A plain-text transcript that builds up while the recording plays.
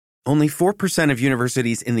Only 4% of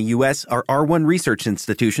universities in the U.S. are R1 research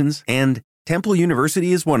institutions, and Temple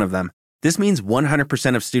University is one of them. This means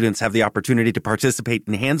 100% of students have the opportunity to participate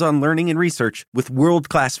in hands-on learning and research with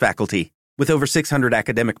world-class faculty. With over 600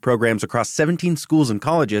 academic programs across 17 schools and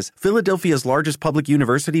colleges, Philadelphia's largest public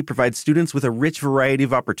university provides students with a rich variety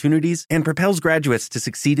of opportunities and propels graduates to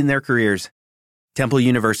succeed in their careers. Temple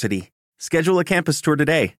University. Schedule a campus tour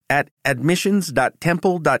today at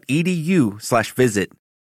admissions.temple.edu/visit.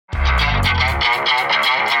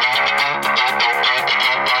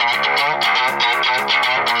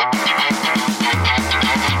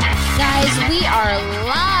 Guys, we are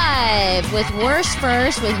live with Worst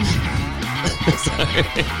First with... Sorry.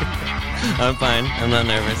 I'm fine. I'm not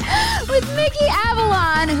nervous. With Mickey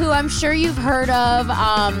Avalon, who I'm sure you've heard of.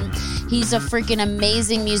 He's a freaking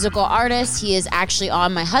amazing musical artist. He is actually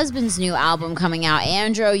on my husband's new album coming out.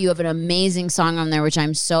 Andrew, you have an amazing song on there, which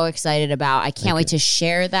I'm so excited about. I can't wait to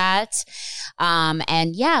share that.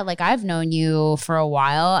 And yeah, like I've known you for a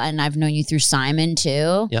while, and I've known you through Simon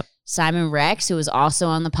too. Yep. Simon Rex, who was also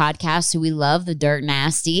on the podcast, who we love, the Dirt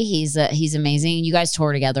Nasty. He's amazing. You guys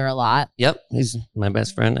tour together a lot. Yep, he's my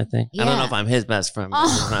best friend, I think. Yeah. I don't know if I'm his best friend, but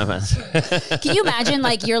he's my best friend. Can you imagine,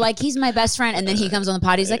 like, you're like, he's my best friend, and then he comes on the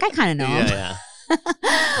pod, he's like, I kind of know him. Yeah.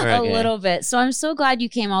 A little bit. So I'm so glad you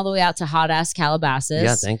came all the way out to hot-ass Calabasas.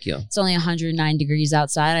 Yeah, thank you. It's only 109 degrees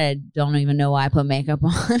outside. I don't even know why I put makeup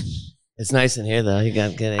on. It's nice in here, though. You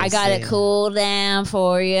got good AC. I got it cooled down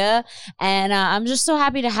for you. And I'm just so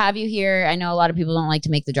happy to have you here. I know a lot of people don't like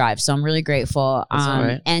to make the drive, so I'm really grateful. That's all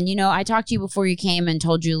right. And, you know, I talked to you before you came and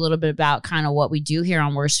told you a little bit about kind of what we do here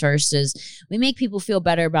on Worst First is we make people feel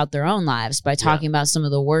better about their own lives by talking about some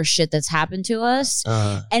of the worst shit that's happened to us.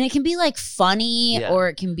 And it can be like funny or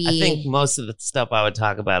it can be... I think most of the stuff I would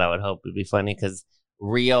talk about, I would hope would be funny because...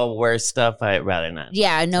 real worst stuff, I'd rather not.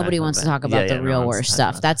 Yeah, nobody wants to talk about the real worst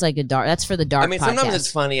stuff. That's like that's for the dark. I mean, sometimes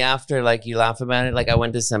it's funny after, like, you laugh about it. Like, I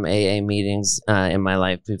went to some AA meetings in my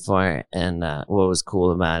life before, and what was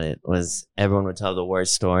cool about it was everyone would tell the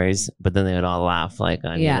worst stories, but then they would all laugh like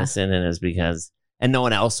on unison, and it was because, and no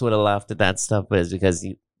one else would have laughed at that stuff, but it's because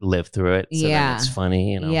you lived through it. So then it's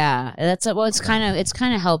funny, you know. Yeah, it's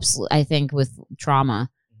kind of helps, I think, with trauma.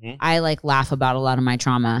 I like laugh about a lot of my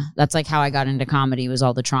trauma. That's like how I got into comedy, was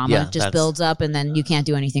all the trauma just builds up and then you can't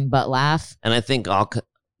do anything but laugh. And I think all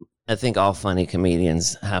funny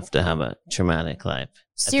comedians have to have a traumatic life.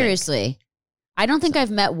 Seriously. I don't think I've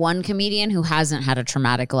met one comedian who hasn't had a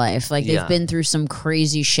traumatic life. Like they've been through some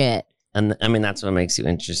crazy shit. And I mean, that's what makes you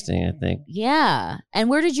interesting, I think. Yeah. And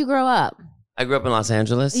where did you grow up? I grew up in Los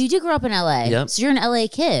Angeles. You did grow up in LA. Yep. So you're an LA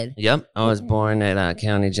kid. Yep. I was born at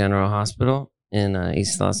County General Hospital in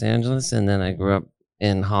East Los Angeles, and then I grew up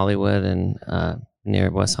in Hollywood and near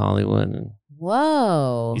West Hollywood. And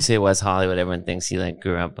whoa! You say West Hollywood, everyone thinks you like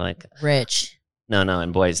grew up like rich. No,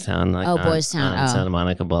 in Boys Town. Like Boys Town, on Santa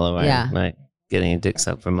Monica Boulevard. Yeah, like getting your dicks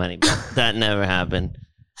up for money, but that never happened.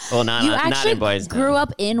 Well, not in Boys Town. Grew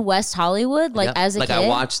up in West Hollywood, like as a kid. Like I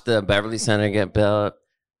watched the Beverly Center get built.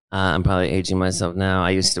 I'm probably aging myself now.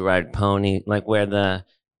 I used to ride pony, like where the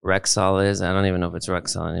Rexall is. I don't even know if it's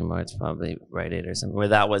Rexall anymore. It's probably Rite Aid or something. Where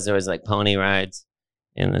that was, there was like pony rides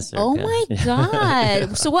in the circuit. Oh my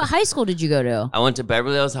God. So what high school did you go to? I went to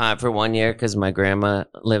Beverly Hills High for 1 year because my grandma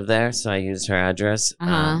lived there. So I used her address.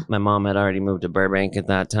 My mom had already moved to Burbank at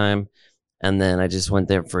that time. And then I just went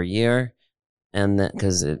there for a year. And then,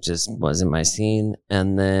 because it just wasn't my scene.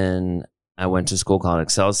 And then I went to a school called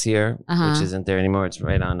Excelsior, which isn't there anymore. It's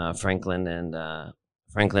right on Franklin and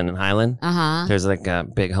Highland. There's like a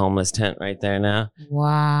big homeless tent right there now.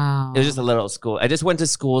 Wow. It was just a little school. I just went to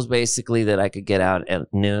schools basically that I could get out at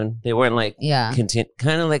noon. They weren't like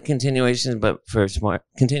kind of like continuations, but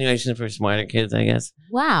continuations for smarter kids, I guess.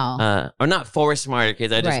 Wow. Or not for smarter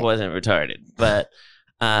kids. I just wasn't retarded, but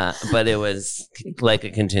it was like a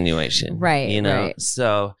continuation. Right. You know. Right.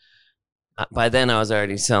 So by then I was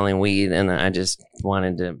already selling weed, and I just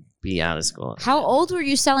wanted to be out of school. How old were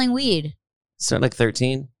you selling weed? So like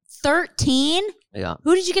 13. 13? Yeah.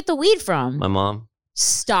 Who did you get the weed from? My mom.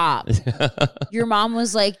 Stop. Your mom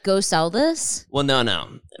was like, go sell this? Well, no.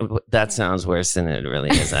 That sounds worse than it really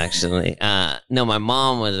is, actually. No, my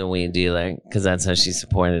mom was a weed dealer because that's how she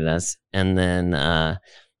supported us. And then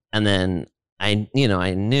I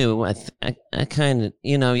knew, I kind of,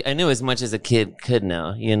 I knew as much as a kid could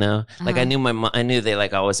know, like I knew I knew they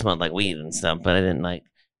like always smelled like weed and stuff, but I didn't like,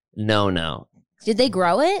 no. Did they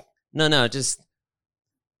grow it? No, just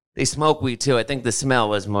they smoke weed too. I think the smell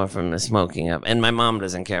was more from the smoking up. And my mom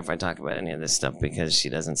doesn't care if I talk about any of this stuff because she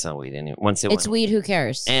doesn't sell weed anymore. It's weed, who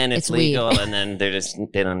cares? And it's legal, and then they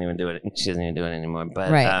don't even do it. She doesn't even do it anymore.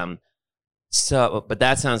 But So, but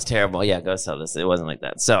that sounds terrible. Yeah, go sell this. It wasn't like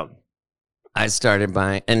that. So I started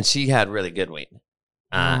buying, and she had really good weed.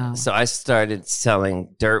 Wow. So I started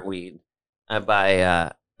selling dirt weed. I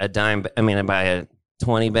buy I buy a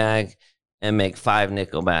 20 bag and make 5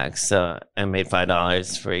 nickel bags. So I made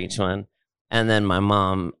 $5 for each one. And then my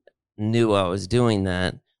mom knew I was doing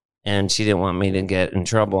that, and she didn't want me to get in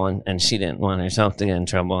trouble, and she didn't want herself to get in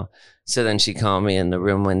trouble. So then she called me in the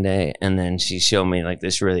room one day, and then she showed me like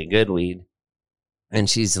this really good weed. And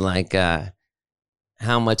she's like,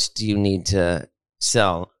 how much do you need to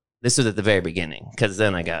sell? This was at the very beginning, because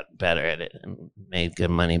then I got better at it and made good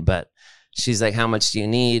money. But she's like, how much do you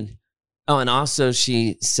need? Oh, and also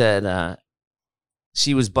she said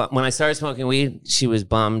she was when I started smoking weed, she was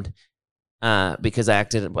bummed because I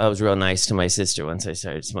was real nice to my sister once I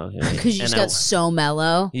started smoking weed. Because you just got so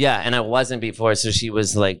mellow. Yeah, and I wasn't before, so she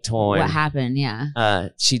was like torn. What happened? Yeah.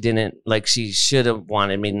 She didn't, like, she should have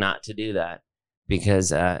wanted me not to do that,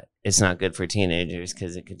 because it's not good for teenagers,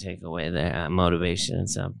 because it could take away their motivation and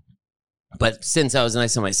stuff. But since I was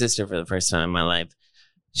nice to my sister for the first time in my life,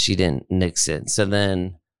 she didn't nix it. So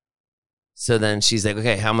then she's like,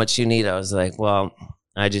 okay, how much you need? I was like, well,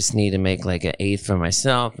 I just need to make like an 1/8 for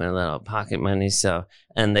myself and a little pocket money. So,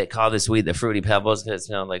 and they call this weed the Fruity Pebbles, because it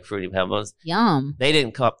smelled like Fruity Pebbles. Yum. They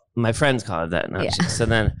didn't call, my friends call it that. No, Yeah.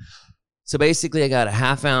 So basically I got a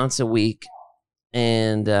 1/2 ounce a week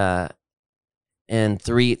and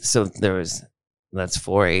 3, so that's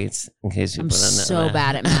 4/8 in case people I'm don't know. so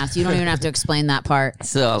bad at math. You don't even have to explain that part.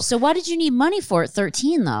 So why did you need money for it?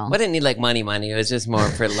 13 though. I didn't need like money. It was just more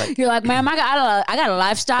for like. You're like, ma'am, I got a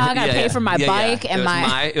lifestyle. I got to pay for my bike and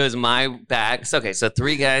it was my bag. So, okay, so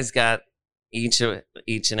 3 guys got each an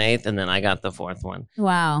 1/8, and then I got the 4th one.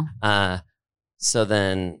 Wow. So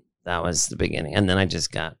then that was the beginning, and then I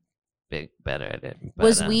just got better at it. But,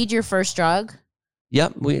 was weed your first drug?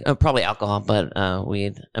 Yep, probably alcohol, but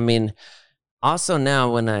weed. I mean, also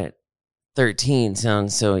now when 13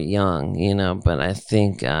 sounds so young, but I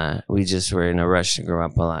think we just were in a rush to grow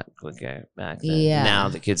up a lot quicker back then. Yeah. Now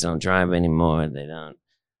the kids don't drive anymore. They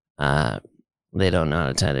don't know how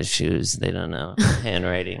to tie their shoes. They don't know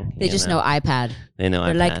handwriting. They just know iPad. They know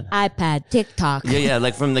They're iPad. like iPad, TikTok. Yeah,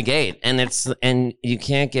 like from the gate. And you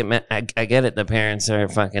can't get mad. I get it. The parents are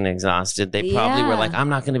fucking exhausted. They probably were like, I'm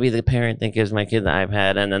not going to be the parent that gives my kid the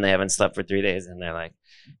iPad. And then they haven't slept for 3 days. And they're like,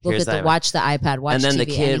 watch the iPad, watch and then TV, the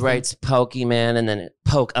kid anything. writes Pokemon, and then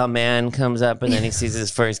a man comes up, and then he sees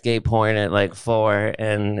his first gay porn at like 4,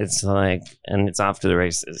 and it's like, and it's off to the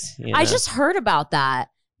races. I just heard about that.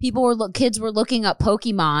 Kids were looking up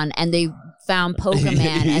Pokemon, and they found Pokemon,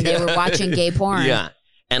 and they were watching gay porn. Yeah,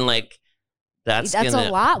 and like that's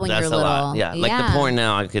a lot when you're little. Yeah, like the porn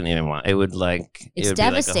now, I couldn't even watch. It would like it's be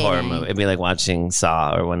devastating. like a horror movie. It'd be like watching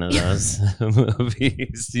Saw or one of those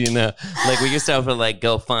movies. Like we used to have to like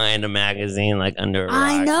go find a magazine like under a rock.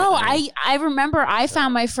 I know. I remember I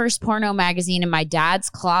found my first porno magazine in my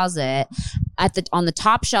dad's closet on the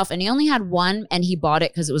top shelf, and he only had one, and he bought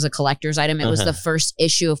it because it was a collector's item. It was the first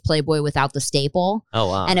issue of Playboy without the staple. Oh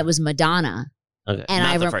wow! And it was Madonna. Okay, and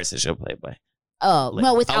not the first issue of Playboy. Oh,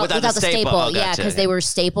 no, without the staple. Oh, yeah, because they were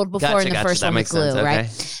stapled before, and the first one was glue, right?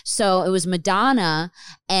 So it was Madonna,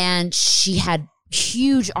 and she had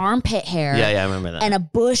huge armpit hair. Yeah, I remember that. And a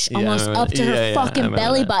bush almost up to her fucking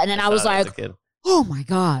belly button. And I was like, oh my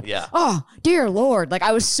God. Yeah. Oh, dear Lord. Like,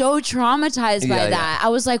 I was so traumatized by that. I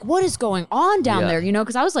was like, what is going on down there?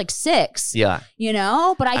 Because I was like 6. Yeah.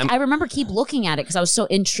 But I remember keep looking at it because I was so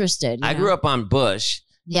interested. I grew up on Bush.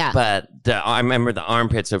 Yeah. But I remember the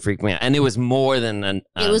armpits would freak me out. And it was more than it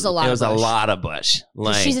was a lot of bush. It was a lot of Bush.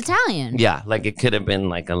 Like, she's Italian. Yeah. Like it could have been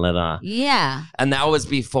like a little. Yeah. And that was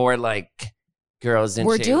before like girls in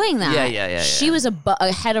We're shape. doing that. Yeah. She was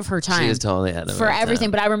ahead of her time. She was totally ahead of for her everything.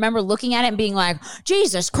 time. But I remember looking at it and being like,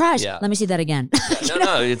 Jesus Christ. Yeah. Let me see that again.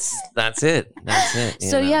 No, that's it.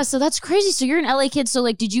 So that's crazy. So you're an LA kid. So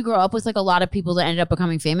like, did you grow up with like a lot of people that ended up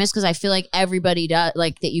becoming famous? Because I feel like everybody does,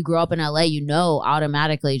 like that you grew up in LA,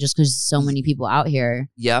 automatically just because so many people out here.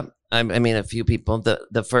 Yep. I mean, a few people.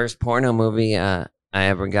 The first porno movie I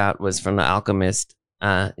ever got was from The Alchemist.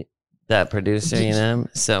 That producer,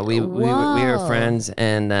 so we were friends,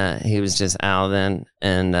 and he was just Al then,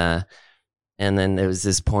 and then there was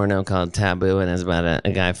this porno called Taboo, and it was about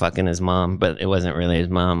a guy fucking his mom, but it wasn't really his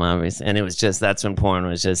mom, obviously, and it was just that's when porn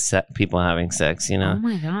was just people having sex, Oh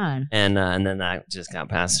my God! And then that just got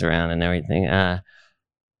passed around and everything. I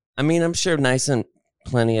mean, I'm sure nice and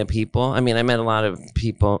plenty of people. I mean, I met a lot of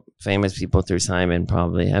people, famous people through Simon,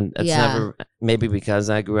 probably. Never, maybe because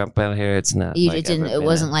I grew up out here, it's not. You didn't. It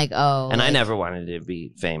wasn't like And I never wanted to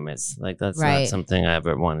be famous. Like that's not something I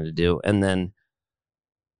ever wanted to do. And then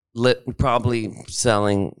probably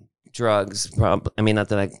selling drugs. I mean, not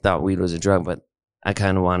that I thought weed was a drug, but I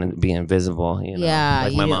kind of wanted to be invisible. You know? Yeah,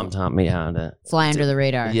 like my mom taught me how to fly under the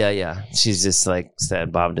radar. Yeah. She's just like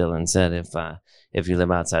said. Bob Dylan said, if you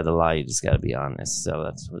live outside the law, you just got to be honest. So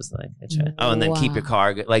that was like, and then keep your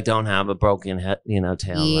car like don't have a broken head,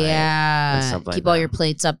 tail light. Yeah, stuff like keep that. all your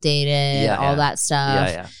plates updated. All that stuff.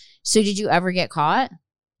 Yeah. So did you ever get caught?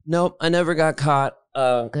 Nope, I never got caught.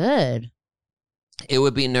 Good. It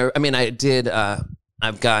would be I mean, I did.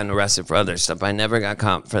 I've gotten arrested for other stuff. I never got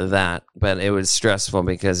caught for that, but it was stressful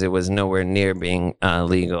because it was nowhere near being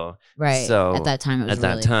legal. Right. So at that time, it was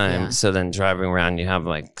yeah. So then driving around, you have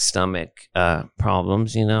like stomach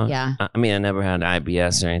problems, Yeah. I mean, I never had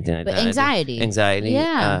IBS or anything like but that. Anxiety.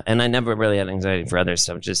 Yeah. And I never really had anxiety for other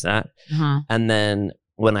stuff, just that. Uh-huh. And then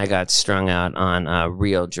when I got strung out on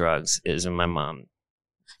real drugs is when my mom.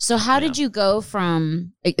 So how did you go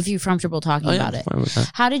from, if you're comfortable talking about it,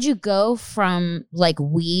 how did you go from like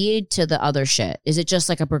weed to the other shit? Is it just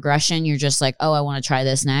like a progression? You're just like, oh, I want to try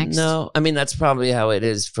this next? No, I mean, that's probably how it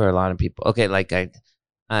is for a lot of people. Okay, like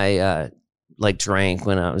I like drank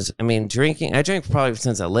when I drank probably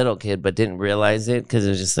since a little kid, but didn't realize it because it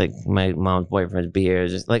was just like my mom's boyfriend's beer.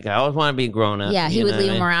 Just like I always want to be grown up. Yeah, he would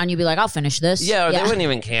leave him around. You'd be like, I'll finish this. Yeah, or they wouldn't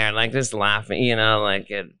even care. Like just laughing,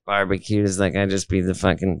 like at barbecues. Like I'd just be the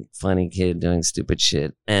fucking funny kid doing stupid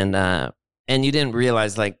shit. And you didn't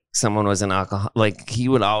realize like someone was an alcohol. Like he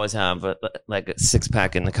would always have a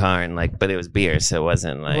 6-pack in the car, and but it was beer, so it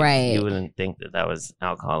wasn't like you wouldn't think that was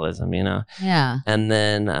alcoholism, Yeah. And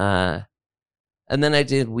then I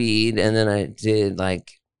did weed, and then I did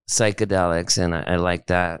like psychedelics, and I liked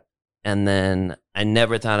that. And then I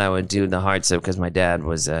never thought I would do the hard stuff because my dad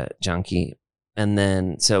was a junkie. And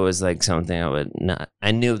then, so it was like something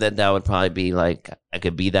I knew that would probably be like, I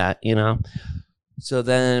could be that, So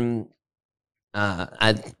then,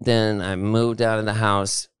 I moved out of the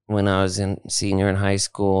house when I was senior in high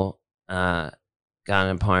school, got an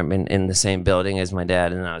apartment in the same building as my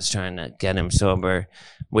dad, and I was trying to get him sober,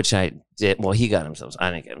 which I did. Well, he got himself.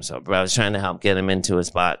 I didn't get him sober, but I was trying to help get him into a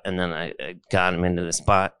spot, and then I got him into the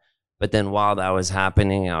spot. But then while that was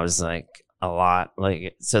happening, I was like a lot.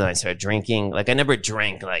 So then I started drinking. Like I never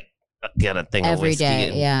drank get a thing every of whiskey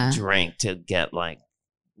day, and drink to get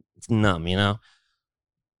numb,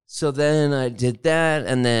 So then I did that,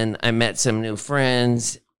 and then I met some new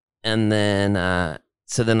friends, and then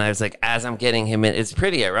so then I was like, as I'm getting him in, it's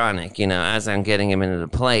pretty ironic, as I'm getting him into the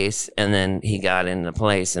place, and then he got into the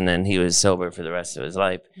place, and then he was sober for the rest of his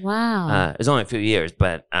life. Wow. It was only a few years,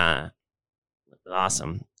 but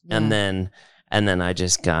awesome. Yeah. And then I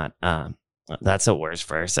just got, that's the worst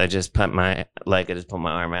first. I just put my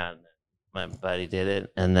arm out, and my buddy did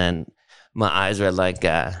it, and then my eyes were like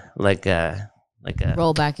a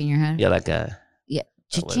roll back in your head. Yeah, like a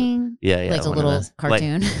cha-ching. Yeah, like a little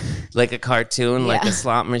cartoon. Like a cartoon, like a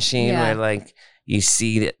slot machine where you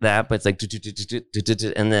see that, but it's like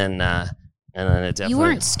and then it definitely. You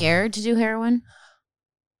weren't scared to do heroin?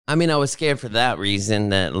 I mean, I was scared for that reason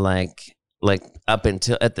that like up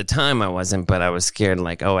until at the time I wasn't, but I was scared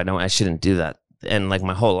I shouldn't do that. And like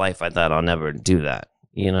my whole life I thought I'll never do that.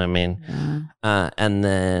 You know what I mean?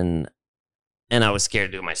 Yeah. And I was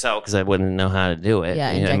scared to do it myself because I wouldn't know how to do it.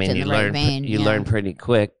 Yeah, you learn pretty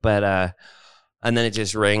quick. But and then it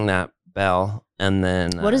just rang that bell. And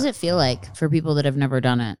then what does it feel like for people that have never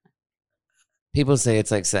done it? People say it's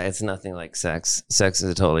like sex. It's nothing like sex. Sex is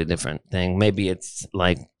a totally different thing. Maybe it's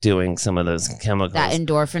like doing some of those chemicals. That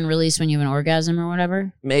endorphin release when you have an orgasm or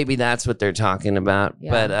whatever? Maybe that's what they're talking about.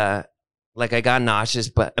 Yeah. But I got nauseous,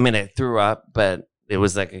 but I mean I threw up, but it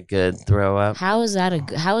was like a good throw up. How is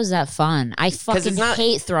that fun? I fucking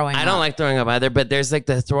hate throwing up. I don't like throwing up either, but there's like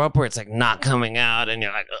the throw up where it's like not coming out and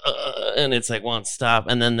you're like, and it's like won't stop.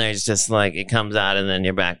 And then there's just like, it comes out and then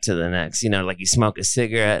you're back to the next, like you smoke a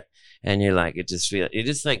cigarette and you're like, you're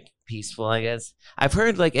just like peaceful, I guess. I've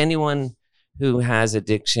heard like anyone who has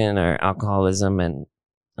addiction or alcoholism, and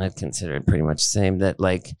I'd consider it pretty much the same, that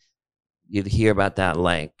like you'd hear about that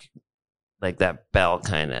like that bell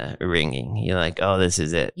kind of ringing. You're like, oh, this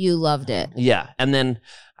is it. You loved it. Yeah. And then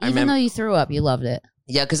even though you threw up, you loved it.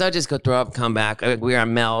 Yeah, because I just go throw up, come back. We were at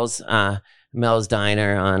Mel's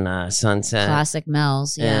Diner on Sunset. Classic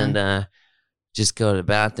Mel's, yeah. And just go to the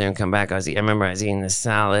bathroom, come back. I remember I was eating the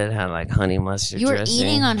salad, had like honey mustard dressing. You were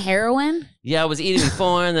eating on heroin? Yeah, I was eating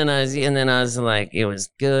before, and then I was like, it was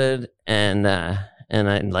good, and I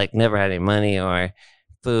like never had any money or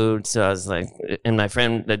food, so I was like, and my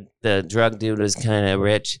friend, the drug dude, was kind of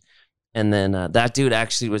rich, and then that dude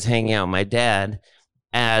actually was hanging out with my dad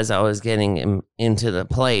as I was getting him into the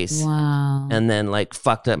place. Wow. And then like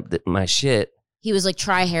fucked up my shit, He was like,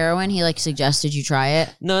 try heroin. He like suggested you try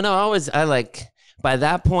it. No, by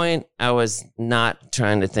that point, I was not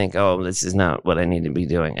trying to think, oh, this is not what I need to be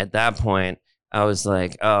doing. At that point, I was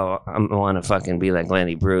like, oh, I want to fucking be like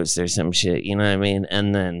Lenny Bruce or some shit. You know what I mean?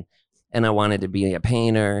 And I wanted to be a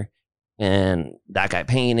painter, and that guy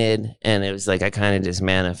painted. And it was like, I kind of just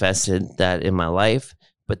manifested that in my life.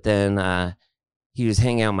 But then he was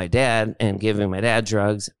hanging out with my dad and giving my dad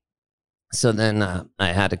drugs. So then I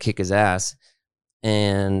had to kick his ass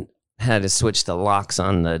and had to switch the locks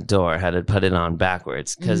on the door, had to put it on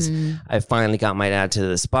backwards because I finally got my dad to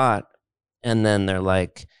the spot. And then they're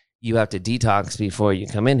like, you have to detox before you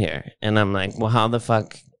come in here. And I'm like, well, how the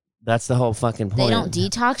fuck? That's the whole fucking point. They don't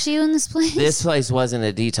detox you in this place? This place wasn't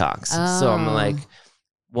a detox. Oh. So I'm like,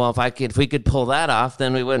 well, if we could pull that off,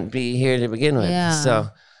 then we wouldn't be here to begin with. Yeah.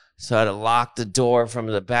 So I had to lock the door from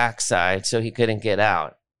the backside so he couldn't get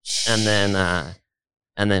out.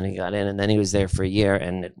 And then he got in, and then he was there for a year,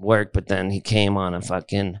 and it worked. But then he came to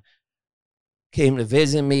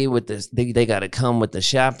visit me with this. They got to come with the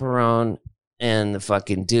chaperone, and the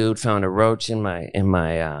fucking dude found a roach in my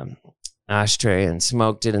ashtray and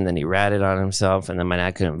smoked it, and then he ratted on himself, and then my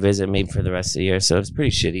dad couldn't visit me for the rest of the year. So it was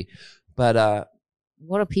pretty shitty. But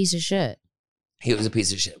what a piece of shit. He was a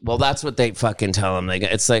piece of shit. Well, that's what they fucking tell him.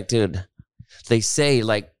 It's like, dude, they say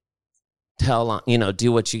like,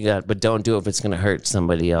 do what you got, but don't do it if it's going to hurt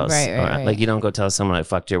somebody else. Right. Like, you don't go tell someone I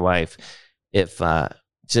fucked your wife if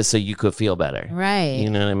just so you could feel better. Right. You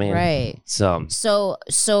know what I mean? Right. So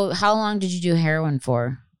how long did you do heroin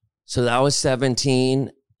for? So that was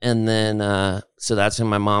 17. And then, so that's when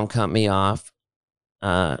my mom cut me off.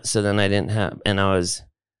 So then I didn't have, and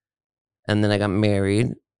then I got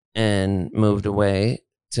married and moved away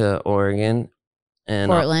to Oregon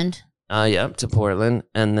and Portland. To Portland.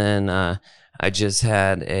 And then I just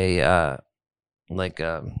had a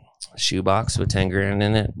shoebox with 10 grand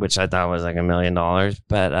in it, which I thought was like $1 million.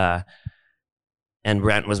 But and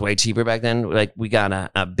rent was way cheaper back then. Like, we got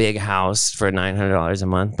a big house for $900 a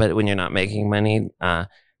month. But when you're not making money,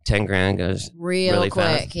 10 grand goes really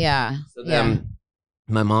quick. Fast. Yeah. So then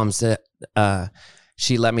my mom said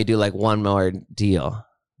she let me do like one more deal.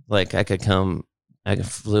 Like, I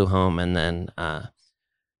flew home, and then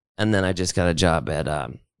I just got a job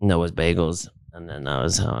at Noah's Bagels, and then that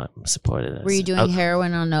was how I supported it. Were you doing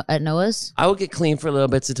heroin at Noah's? I would get clean for a little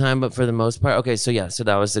bits of time, but for the most part, okay. So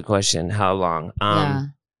that was the question. How long?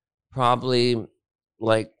 Probably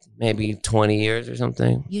like maybe 20 years or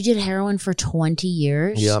something. You did heroin for 20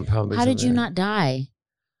 years? Yeah, probably. How did you not die?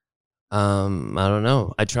 I don't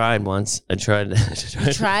know. I tried once. I tried.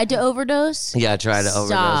 You tried to overdose? Yeah, I tried to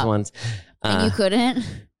overdose once. And you couldn't?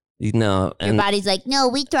 No. Your body's like, no,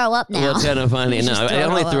 we throw up now. Well, it's kind of funny. No, I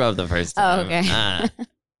only threw up the first time. Oh, okay.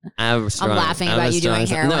 I'm laughing about you doing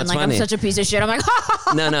heroin. No, it's like, funny. I'm such a piece of shit. I'm like,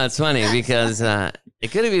 No, it's funny because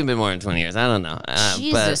it could have even been more than 20 years. I don't know.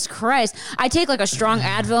 Jesus Christ. I take like a strong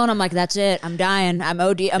Advil and I'm like, that's it. I'm dying. I'm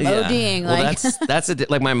ODing. Well, like, that's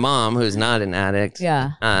like my mom, who's not an addict.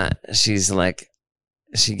 Yeah. She's like,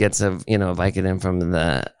 she gets a Vicodin from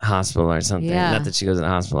the hospital or something. Yeah. Not that she goes to the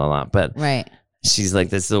hospital a lot, but right. She's like,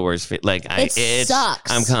 this is the worst. Like, it sucks.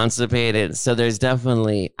 I'm constipated. So there's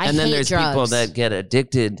definitely, and then there's drugs. people that get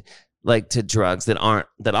addicted, like, to drugs that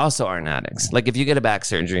also aren't addicts. Like, if you get a back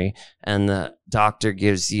surgery and the doctor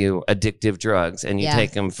gives you addictive drugs and you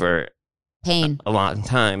take them for pain a long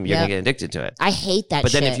time, you're gonna get addicted to it. I hate that.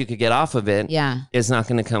 But then if you could get off of it, it's not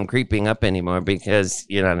gonna come creeping up anymore because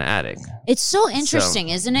you're not an addict. It's so interesting,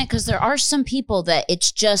 isn't it? Because there are some people that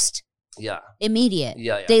it's just. Yeah. Immediate.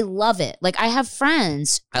 Yeah. They love it. Like, I have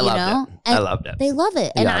friends, I loved it. They love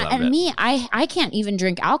it. And I can't even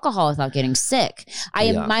drink alcohol without getting sick.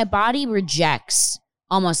 My body rejects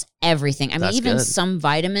almost everything. I mean, even some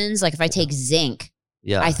vitamins, like if I take zinc,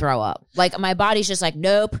 I throw up. Like, my body's just like,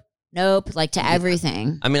 nope, like to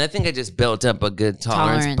everything. I mean, I think I just built up a good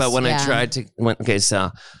tolerance. But when I tried to,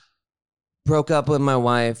 so broke up with my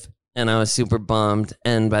wife. And I was super bummed.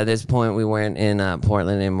 And by this point, we weren't in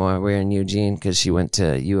Portland anymore. We were in Eugene because she went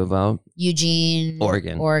to U of O. Eugene.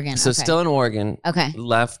 Oregon. So still in Oregon. Okay.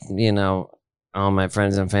 Left, all my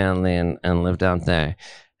friends and family and lived out there.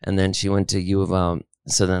 And then she went to U of O.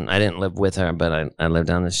 So then I didn't live with her, but I lived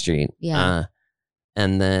down the street. Yeah.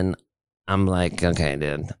 And then I'm like, okay,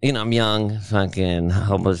 dude. I'm young, fucking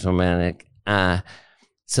hopeless romantic.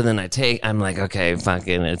 So then I'm like, okay,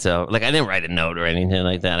 fucking, it's over. Like, I didn't write a note or anything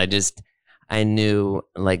like that. I knew,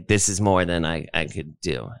 like, this is more than I could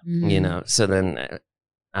do, So then,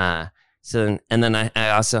 and then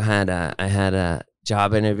I also had a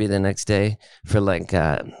job interview the next day for like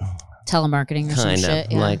telemarketing or some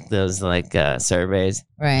shit. Like those like surveys.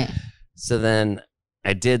 Right. So then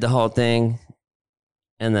I did the whole thing,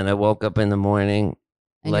 and then I woke up in the morning.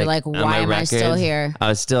 And you're like, why am I still here? I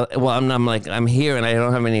was still, I'm like, I'm here and I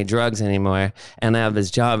don't have any drugs anymore. And I have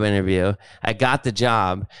this job interview. I got the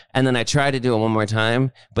job. And then I tried to do it one more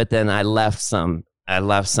time, but then I left some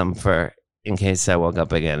for in case I woke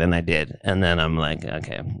up again. And I did. And then I'm like,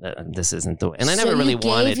 okay, this isn't the way. And I never really wanted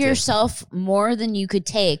to. You gave yourself more than you could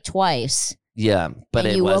take twice. Yeah, but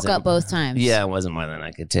and you woke up both times. Yeah, it wasn't more than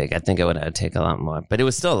I could take. I think I would have to take a lot more. But it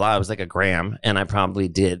was still a lot. It was like a gram. And I probably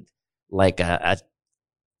did like a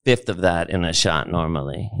fifth of that in a shot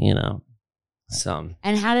normally, you know. So.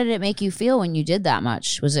 And how did it make you feel when you did that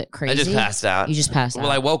much? Was it crazy? I just passed out. You just passed out.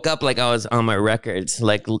 Well, I woke up like I was on my records,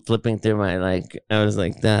 like flipping through my I was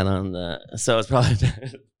like that on so it's probably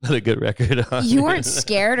not a good record on. You weren't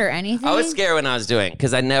scared or anything? I was scared when I was doing,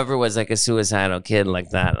 because I never was like a suicidal kid like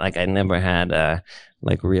that. Like I never had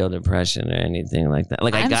like real depression or anything like that.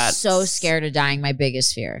 Like I'm so scared of dying. My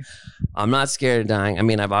biggest fear. I'm not scared of dying. I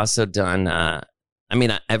mean, I've also done.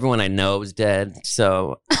 Everyone I know is dead,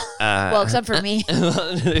 so... well, except for me. You're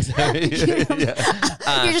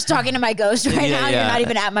just talking to my ghost right now. You're not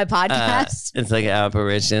even at my podcast. It's like an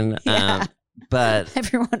apparition. Yeah. But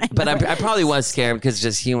everyone I know I probably was scared because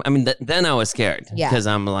just human. I mean, then I was scared because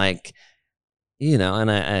I'm like, you know, and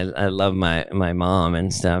I love my mom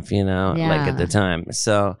and stuff, you know, like at the time.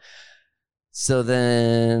 So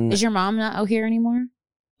then... Is your mom not here anymore?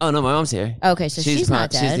 Oh, no, my mom's here. Okay, so she's not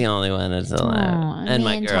dead. She's the only one that's alive. And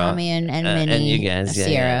my girl. Tommy and Minnie. And you guys.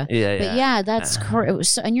 Sierra. Yeah. But yeah, that's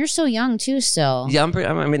correct. And you're so young too still. Yeah,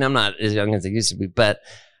 I'm not as young as I used to be. But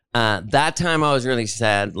that time I was really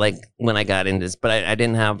sad, like when I got into this. But I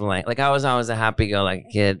didn't have like I was always a happy-go-lucky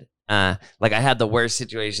kid. Like I had the worst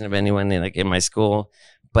situation of anyone like in my school.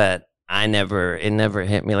 But it never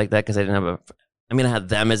hit me like that because I didn't have I had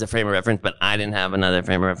them as a frame of reference, but I didn't have another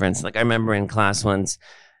frame of reference. Like I remember in class once,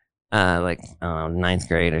 like, I don't know, 9th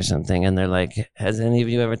grade or something. And they're like, has any of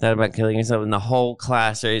you ever thought about killing yourself? And the whole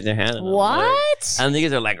class raised their hand. What? And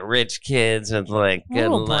these are like rich kids with like good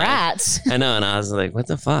little brats. I know. And I was like, what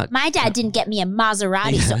the fuck? My dad didn't get me a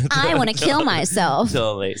Maserati, so I want to kill myself.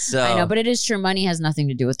 Totally. So I know, but it is true. Money has nothing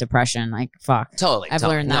to do with depression. Like, fuck. Totally. I've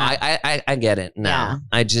learned that. No, I get it now. Yeah.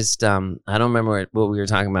 I just, I don't remember what we were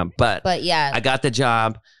talking about, but yeah. I got the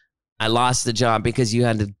job. I lost the job because you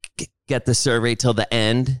had to get the survey till the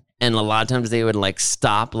end. And a lot of times they would like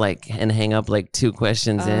stop and hang up like 2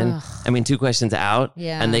 questions in. 2 questions out.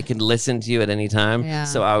 Yeah. And they could listen to you at any time. Yeah.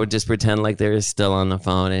 So I would just pretend like they were still on the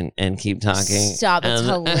phone and keep talking. Stop. It's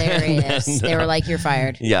hilarious. They were like, you're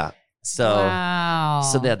fired. Yeah. So, wow.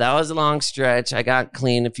 So that was a long stretch. I got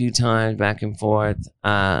clean a few times back and forth.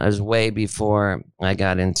 It was way before I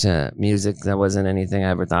got into music. That wasn't anything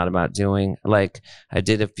I ever thought about doing. Like I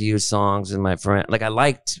did a few songs with my friend. Like I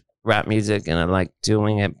liked rap music and I like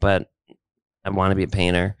doing it, but I want to be a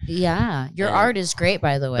painter. Yeah. Your art is great,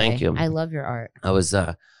 by the way. Thank you. I love your art. I was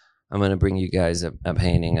I'm gonna bring you guys a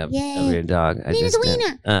painting of your dog.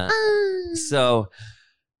 So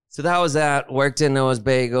that was that. Worked in those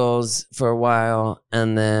bagels for a while,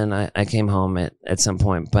 and then I came home at some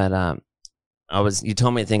point. But you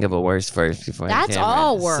told me to think of a worst first before I came. That's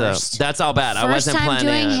all worst. So that's all bad. First I wasn't time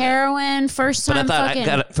planning doing heroin. First time. But I thought I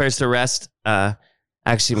got first arrest.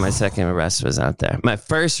 Actually, my second arrest was out there. My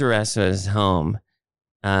first arrest was home.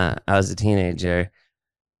 I was a teenager,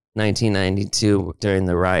 1992, during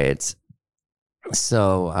the riots.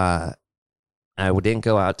 So I didn't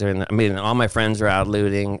go out during all my friends were out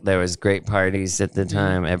looting. There was great parties at the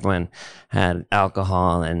time. Everyone had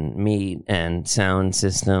alcohol and meat and sound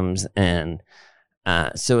systems. And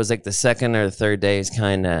so it was like the second or third days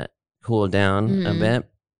kind of cooled down a bit.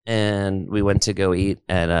 And we went to go eat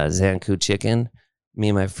at Zanku Chicken. Me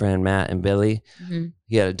and my friend Matt and Billy.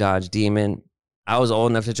 He had a Dodge Demon. I was old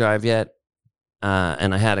enough to drive yet,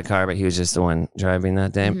 and I had a car, but he was just the one driving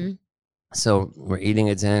that day. So we're eating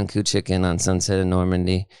at Zanku Chicken on Sunset in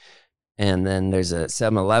Normandy, and then there's a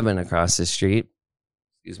 7-Eleven across the street.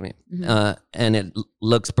 Excuse me, and it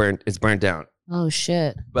looks burnt. It's burnt down. Oh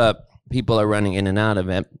shit! But people are running in and out of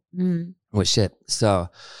it with shit. So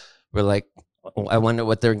we're like, I wonder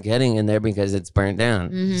what they're getting in there because it's burnt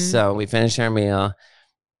down. So we finish our meal.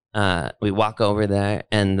 We walk over there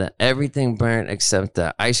and everything burnt except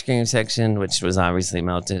the ice cream section, which was obviously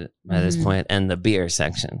melted by this point, and the beer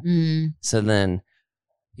section. So then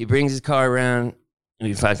he brings his car around.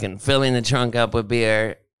 We fucking filling the trunk up with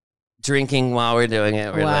beer, drinking while we're doing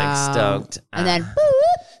it. We're like stoked. And then,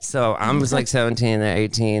 so I was like 17, they're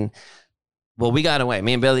 18. Well, we got away.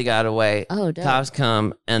 Me and Billy got away. Oh, dope. Cops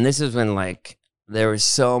come, and this is when like there were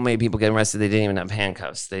so many people getting arrested. They didn't even have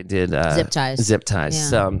handcuffs. They did zip ties. Yeah.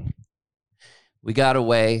 So We got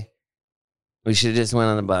away. We should have just went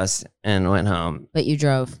on the bus and went home. But you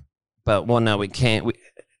drove. But, well, no, we can't.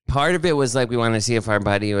 Part of it was like we wanted to see if our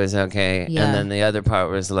buddy was okay. Yeah. And then the other part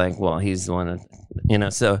was like, well, he's the one,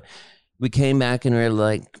 so we came back and we were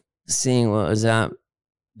like seeing what was up.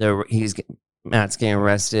 Matt's getting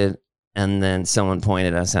arrested. And then someone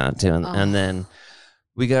pointed us out to him. And then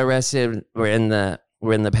we got arrested. We're in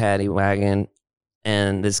the paddy wagon.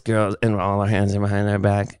 And this girl, and all our hands are behind our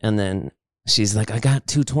back. And then she's like, I got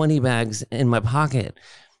 220 bags in my pocket.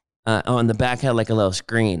 On the back had like a little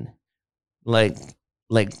screen. Like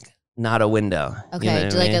not a window. Okay, you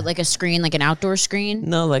know what I mean? like a screen, like an outdoor screen?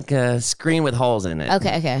 No, like a screen with holes in it.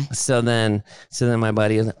 Okay. So then my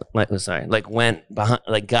buddy went behind,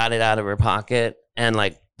 like got it out of her pocket and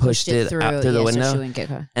like pushed it out through the window. So she wouldn't get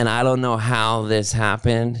caught. And I don't know how this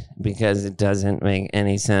happened because it doesn't make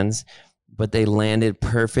any sense, but they landed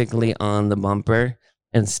perfectly on the bumper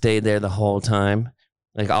and stayed there the whole time.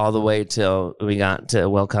 Like all the way till we got to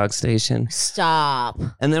Wilcox Station. Stop.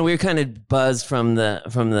 And then we were kind of buzzed from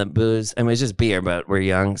the booze. I mean, it's just beer, but we're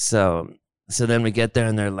young. So then we get there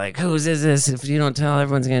and they're like, whose is this? If you don't tell,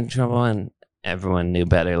 everyone's getting in trouble. And everyone knew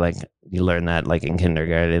better. Like you learn that like in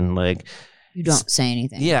kindergarten. Like you don't say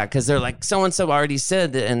anything. Yeah, because they're like, so-and-so already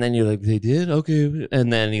said that. And then you're like, they did? Okay.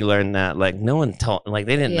 And then you learn that like no one told, like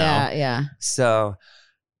they didn't know. Yeah. So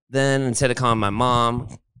then instead of calling my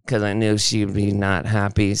mom, because I knew she would be not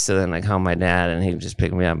happy. So then I called my dad and he just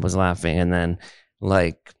picked me up, was laughing. And then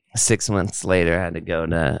like 6 months later, I had to go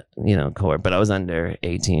to, court, but I was under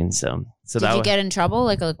 18. So did you get in trouble?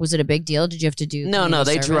 Like, was it a big deal? Did you have to do No,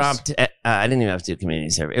 they service? dropped. I didn't even have to do community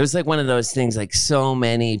service. It was like one of those things, like so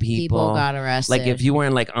many people got arrested. Like if you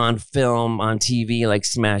weren't like on film, on TV, like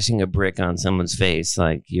smashing a brick on someone's face,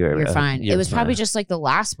 like you're fine. It was probably just like the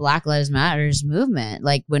last Black Lives Matters movement,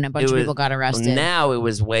 like when a bunch of people got arrested. Now it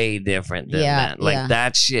was way different than that. Like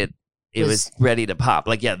that shit. It was ready to pop.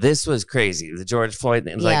 Like, this was crazy. The George Floyd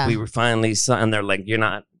thing. Like we were finally, and they're like, we're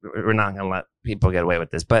not going to let people get away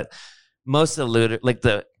with this. But most of the looters, like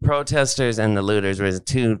the protesters and the looters, was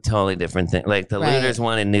two totally different things. Like the looters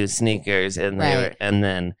wanted new sneakers, and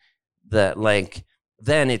then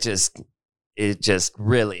it just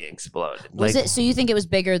really exploded. Was it? So you think it was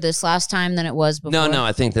bigger this last time than it was before? No.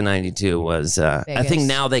 I think the 92 was. I think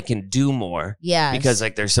now they can do more. Yeah, because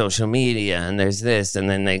like there's social media and there's this, and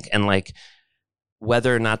then like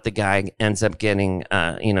whether or not the guy ends up getting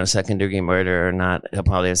second degree murder or not, he'll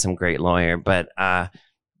probably have some great lawyer. But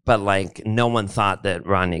like no one thought that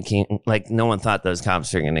Rodney King, like no one thought those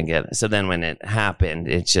cops were gonna get it. So then when it happened,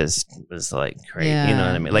 it just was like crazy. You know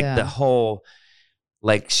what I mean? Like the whole.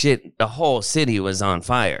 Like shit, the whole city was on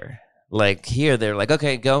fire. Like here, they're like,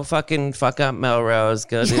 okay, go fucking fuck up Melrose.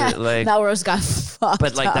 Go do it. Like Melrose got fucked.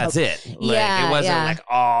 But like that's it. Like it wasn't like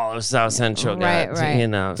all of South Central got. Right.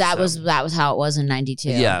 That was how it was in '92.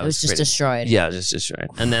 Yeah, it was just destroyed. Yeah, just destroyed.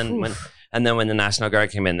 And then when the National Guard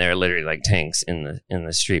came in, they were literally like tanks in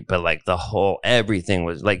the street. But like everything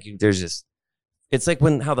was like there's just. It's like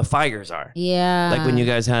how the fires are. Yeah. Like when you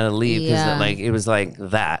guys had to leave because like it was like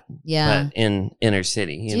that. Yeah. But in inner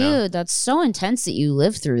city, you Dude, know? that's so intense that you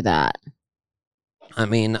lived through that. I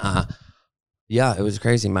mean, it was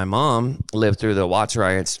crazy. My mom lived through the Watts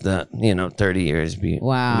riots 30 years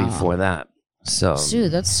before that. So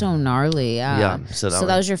dude, that's so gnarly. Yeah. So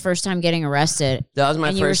that was your first time getting arrested. That was my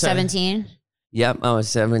and first you were 17? Yep, I was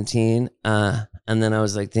 17. And then I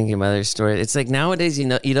was like thinking about other stories. It's like nowadays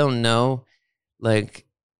you don't know. Like,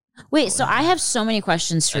 wait, so I have so many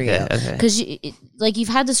questions for you because you've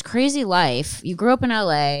had this crazy life. You grew up in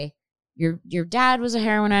LA. Your dad was a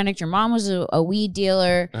heroin addict. Your mom was a weed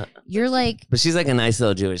dealer. You're like, but she's like a nice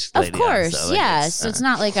little Jewish lady. Of course, so yes. It's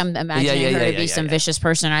not like I'm imagining her to be some vicious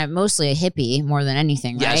person. I'm mostly a hippie more than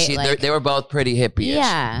anything, right? Yeah, they were both pretty hippie-ish.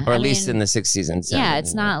 Yeah, or at least in the 60s and 70s. Yeah,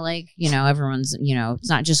 it's not like everyone's. It's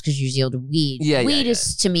not just because you deal with weed. Yeah, weed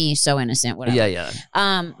is to me so innocent. Whatever. Yeah.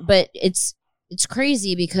 But it's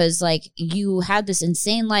crazy because like you had this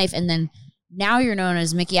insane life and then now you're known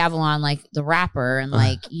as Mickey Avalon, like the rapper. And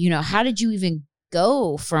like, how did you even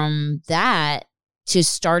go from that to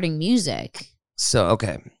starting music?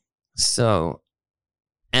 And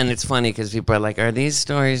it's funny because people are like, are these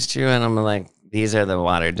stories true? And I'm like, these are the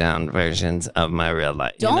watered down versions of my real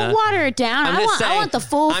life. Don't water it down. I want the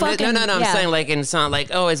full fucking. No. I'm saying like, and it's not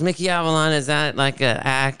like, oh, is Mickey Avalon, is that like an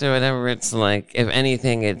act or whatever? It's like, if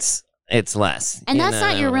anything, it's less. And that's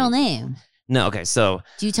not your real name. No, okay, so.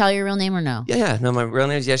 Do you tell your real name or no? Yeah. No, my real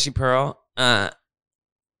name is Yeshi Pearl.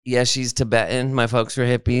 Yeshi's Tibetan. My folks were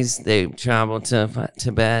hippies. They traveled to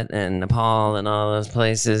Tibet and Nepal and all those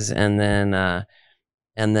places. And then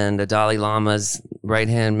and then the Dalai Lama's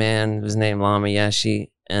right-hand man was named Lama Yeshe.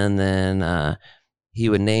 And then he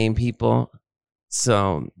would name people.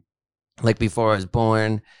 So, like before I was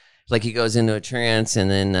born, like he goes into a trance and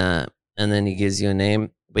then he gives you a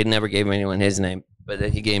name. We never gave anyone his name, but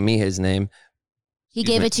then he gave me his name. He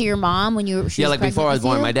gave it to your mom when you were like before I was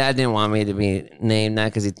born. My dad didn't want me to be named that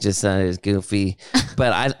because he just thought it was goofy.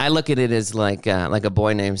 But I look at it as like a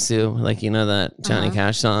boy named Sue, like that Johnny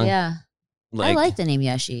Cash song. Yeah, I like the name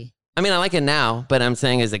Yeshe. I mean, I like it now, but I'm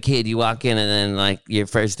saying as a kid, you walk in and then like your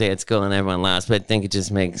first day at school and everyone laughs. But I think it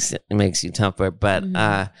just makes you tougher. But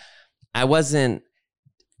I wasn't.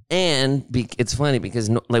 And it's funny because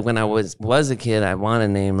like when I was a kid, I wanted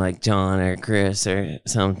a name like John or Chris or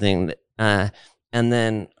something. And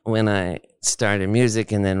then when I started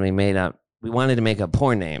music and then we wanted to make up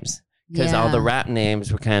porn names because all the rap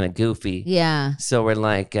names were kind of goofy. Yeah. So we're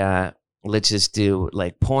like, let's just do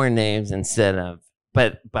like porn names instead of,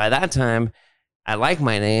 but by that time I like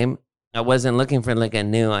my name. I wasn't looking for like a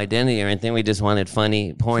new identity or anything. We just wanted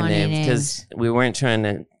funny porn names because we weren't trying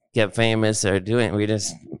to get famous or do it. We were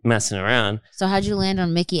just messing around. So how'd you land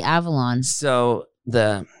on Mickey Avalon? So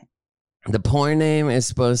the porn name is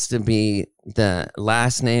supposed to be the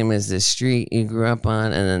last name is the street you grew up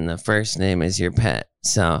on, and then the first name is your pet.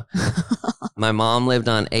 So my mom lived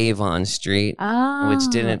on Avon Street, which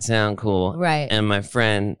didn't sound cool. Right. And my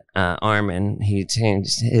friend Armin, he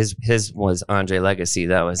changed his was Andre Legacy.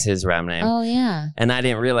 That was his rap name. Oh yeah. And I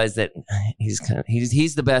didn't realize that he's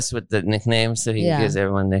the best with the nicknames, so he gives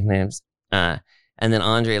everyone nicknames. And then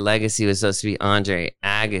Andre Legacy was supposed to be Andre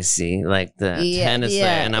Agassi, like the tennis player.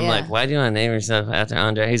 And I'm like, why do you want to name yourself after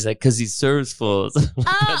Andre? He's like, because he serves fools.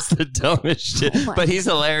 That's the dumbest shit. But he's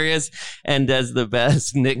hilarious and does the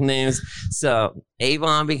best nicknames. So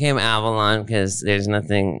Avon became Avalon because there's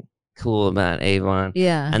nothing cool about Avon.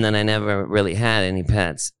 Yeah. And then I never really had any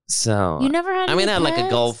pets. So you never had any I had like a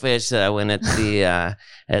goldfish that I went at the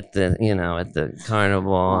at the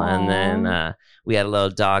carnival. Aww. And then we had a little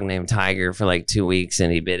dog named Tiger for like 2 weeks,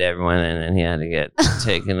 and he bit everyone, and then he had to get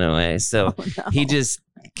taken away. So he just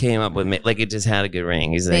came up with like it just had a good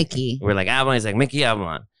ring. He's like, Mickey. We're like Avalon. He's like Mickey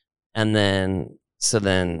Avalon, and then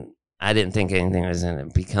I didn't think anything was going to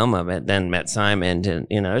become of it. Then met Simon, and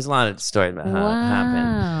there's a lot of stories about how it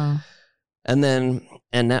happened. And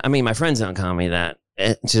then my friends don't call me that.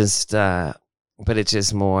 It just, but it's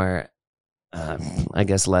just more, I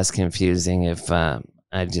guess, less confusing if.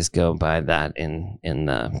 I just go by that in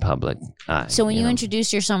the public eye. So when you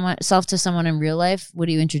introduce yourself to someone in real life, what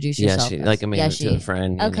do you introduce yourself as? Like to a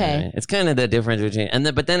friend. Okay. It's kind of the difference between,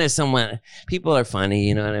 but then there's someone, people are funny,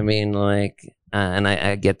 you know what I mean? Like, and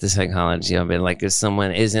I get the psychology of it. Like if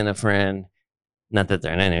someone isn't a friend, not that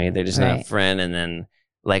they're an enemy, they're just not a friend. And then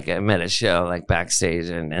like I'm at a show, like backstage,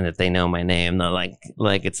 and if they know my name, they'll like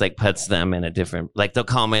it's like puts them in a different, like they'll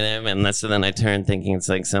call my name, and so then I turn thinking it's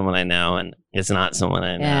like someone I know, and it's not someone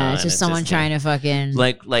I know. Yeah, it's just someone trying to fucking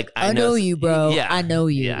like I know you, bro. Yeah, I know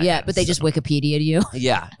you. Yeah, but they just Wikipedia'd you.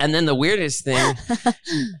 Yeah, and then the weirdest thing,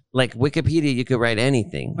 like Wikipedia, you could write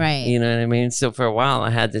anything, right? You know what I mean? So for a while,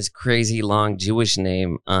 I had this crazy long Jewish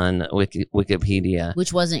name on Wikipedia,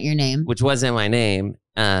 which wasn't your name, which wasn't my name.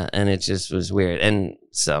 And it just was weird. And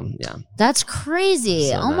so, yeah. That's crazy.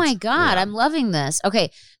 So oh my God. Yeah. I'm loving this.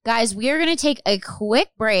 Okay, guys, we are going to take a quick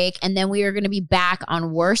break, and then we are going to be back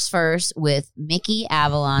on Worst First with Mickey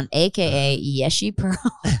Avalon, a.k.a. Yeshe Pearl.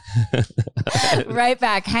 Right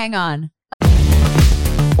back. Hang on.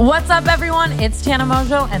 What's up, everyone? It's Tana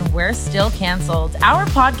Mojo, and we're still canceled. Our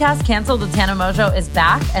podcast, Canceled with Tana Mojo, is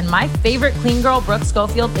back, and my favorite clean girl, Brooke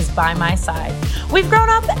Schofield, is by my side. We've grown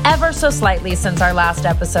up ever so slightly since our last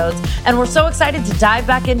episodes, and we're so excited to dive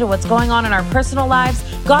back into what's going on in our personal lives,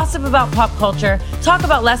 gossip about pop culture, talk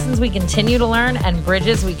about lessons we continue to learn, and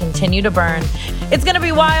bridges we continue to burn. It's going to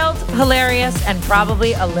be wild, hilarious, and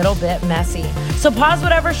probably a little bit messy. So pause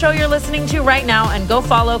whatever show you're listening to right now and go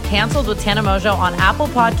follow Canceled with Tana Mojo on Apple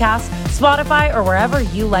Podcasts, Spotify, or wherever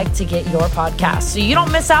you like to get your podcasts, so you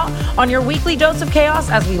don't miss out on your weekly dose of chaos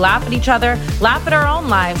as we laugh at each other, laugh at our own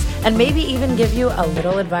lives, and maybe even give you a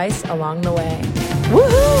little advice along the way.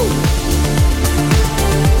 Woohoo!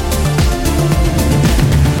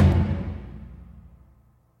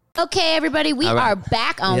 Okay, everybody, we are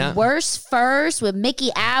back on Worst First with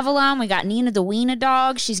Mickey Avalon. We got Nina the Wiener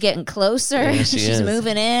dog. She's getting closer. Yeah, she's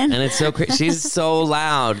moving in. And it's so crazy. She's so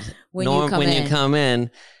loud when you come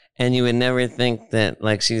in. And And you would never think that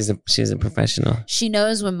like she's a professional. She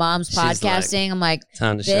knows when mom's podcasting. I'm like,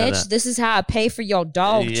 time to shut bitch, up. this is how I pay for your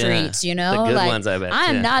dog treats, you know? The good like, ones, I bet. I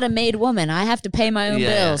am not a made woman. I have to pay my own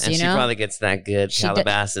bills, and you know? she probably gets that good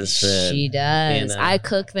Calabasas food. She does. You know? I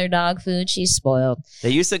cook their dog food. She's spoiled.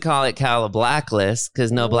 They used to call it Blacklist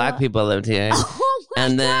because no black people lived here. Oh my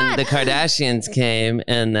and then God. the Kardashians came,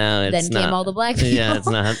 and now it's then not. came all the black people. Yeah, it's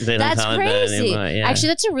not. They don't That's call crazy. it that anymore. Yeah. Actually,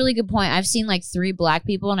 that's a really good point. I've seen like 3 black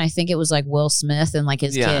people, and I think it was like Will Smith and like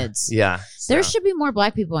his kids. Yeah. There should be more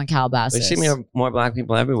black people in Calabasas. There should be more black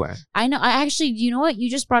people everywhere. I know. I actually, you know what? You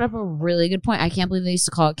just brought up a really good point. I can't believe they used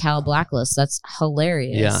to call it Cal Blacklist. That's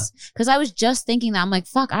hilarious. Yeah. Because I was just thinking that. I'm like,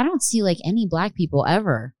 fuck, I don't see like any black people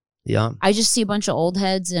ever. Yeah. I just see a bunch of old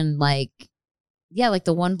heads and like, yeah, like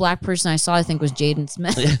the one black person I saw, I think was Jaden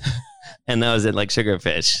Smith. And that was it, like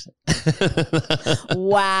Sugarfish.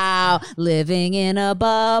 Wow. Living in a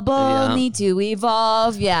bubble, need to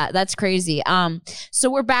evolve. Yeah, that's crazy. So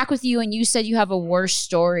we're back with you, and you said you have a worse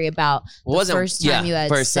story about the first time you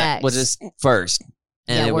had sex. Was just first.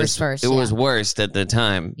 And it was first. It was worst at the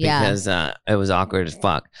time because it was awkward as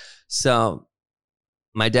fuck. So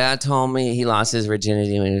my dad told me he lost his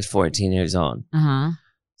virginity when he was 14 years old. Uh-huh.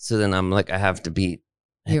 So then I'm like, I have to beat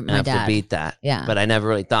that. Yeah. But I never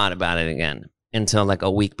really thought about it again until like a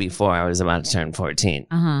week before I was about to turn 14.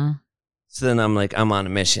 Uh-huh. So then I'm like, I'm on a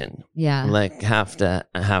mission. Yeah. Like I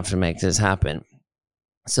have to make this happen.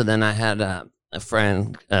 So then I had a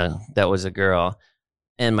friend that was a girl,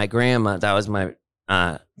 and my grandma, that was my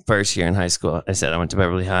first year in high school. I said I went to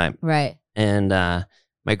Beverly High. Right. And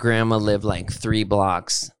my grandma lived like 3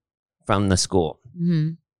 blocks from the school.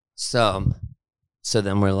 Mm-hmm. So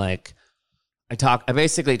then we're like, I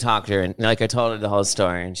basically talked to her, and like I told her the whole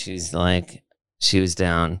story, and she's like, she was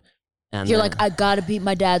down. And you're like, I gotta beat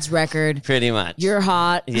my dad's record. Pretty much. You're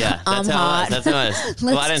hot. Yeah, I'm hot. That's how it was.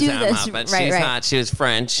 Let's I didn't do say I'm this. hot, but Right, she's right. hot. She was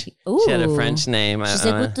French. Ooh. She had a French name. She's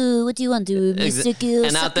like, what do you want to do?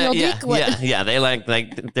 And out there, yeah, they like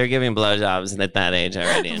they're giving blowjobs at that age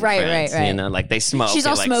already. In France, right. You know, like they smoke. She's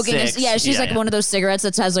all like smoking. 6. She's like one of those cigarettes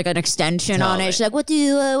that has like an extension on it. She's like, what do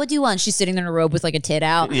you want? She's sitting in a robe with like a tit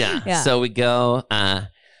out. Yeah. So we go.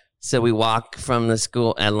 So we walk from the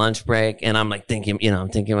school at lunch break, and I'm like thinking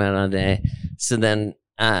about it all day. So then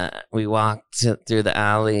we walk through the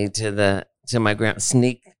alley to my grandma,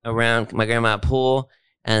 sneak around my grandma's pool,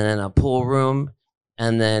 and then a pool room,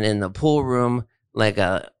 and then in the pool room, like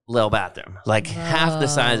a little bathroom, like half the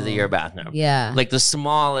size of your bathroom. Yeah. Like the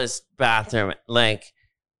smallest bathroom. Like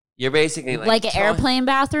you're basically like an airplane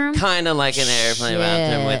bathroom? Kind of like an airplane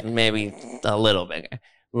bathroom with maybe a little bigger.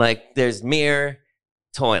 Like there's mirror,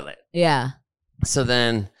 toilet. Yeah. So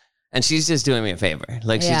then, and she's just doing me a favor.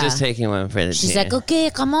 Like she's just taking one for the She's team. like, okay,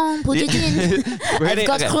 come on, put it in. I've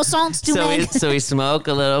got croissants to make. So we smoke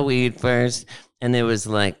a little weed first. And it was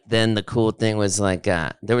like, then the cool thing was like,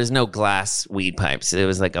 there was no glass weed pipes. It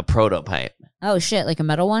was like a prototype. Oh shit, like a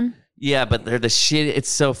metal one? Yeah, but they're the shit. It's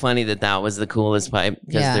so funny that was the coolest pipe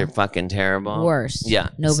because they're fucking terrible. Worst. Yeah.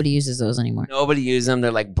 Nobody uses those anymore. Nobody uses them.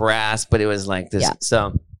 They're like brass, but it was like this. Yeah.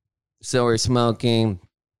 So we're smoking.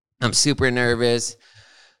 I'm super nervous.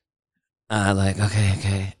 Like,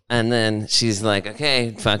 okay. And then she's like,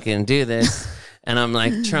 okay, fucking do this. And I'm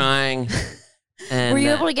like trying. And were you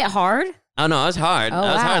able to get hard? Oh, no, it was hard. Oh,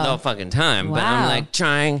 I was hard wow. the whole fucking time. Wow. But I'm like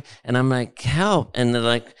trying, and I'm like, help. And they're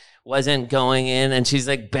like, wasn't going in, and she's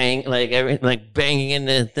like banging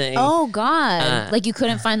into the thing. Oh God! Like you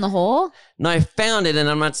couldn't find the hole? No, I found it, and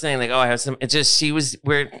I'm not saying like, oh, I have some. It's just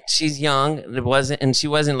she's young. It wasn't, and she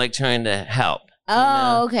wasn't like trying to help.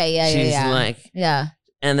 Oh, okay, yeah, she's yeah. Like, yeah.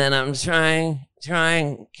 And then I'm trying,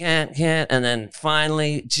 can't, and then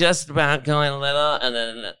finally just about going a little, and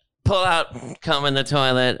then pull out, come in the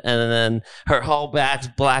toilet, and then her whole back's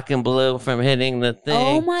black and blue from hitting the thing.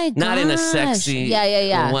 Oh my god! Not in a sexy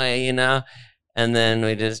way, you know. And then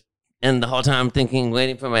and the whole time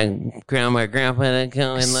waiting for my grandma or grandpa to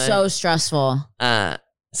come in. So stressful.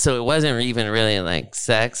 So it wasn't even really like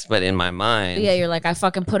sex, but in my mind, yeah, you're like, I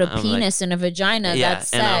fucking put a penis in a vagina. Yeah, that's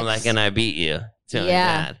sex. And I'm like, and I beat you. To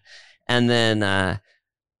yeah. And then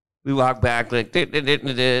we walk back like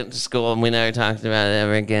to school, and we never talked about it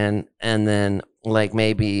ever again. And then like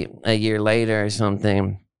maybe a year later or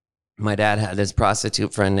something, my dad had this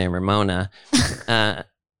prostitute friend named Ramona.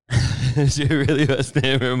 She really was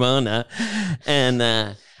named Ramona. And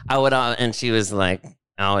and she was like,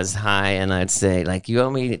 I was high, and I'd say like, you owe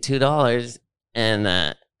me $2.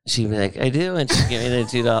 And she'd be like, I do. And she'd give me the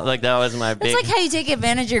 $2. Like that was my big. It's like how you take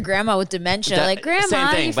advantage of your grandma with dementia. Like, grandma, same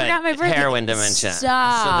thing, you forgot my birthday. Heroin dementia.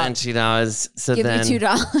 Stop. So then she'd always give me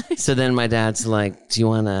 $2. So then my dad's like, do you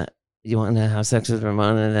want to you want to have sex with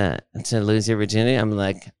Ramona to lose your virginity? I'm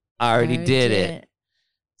like, I already did it.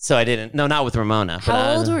 So I didn't. No, not with Ramona.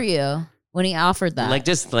 How old were you when he offered that? Like,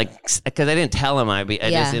 just like, because I didn't tell him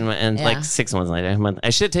like 6 months later, I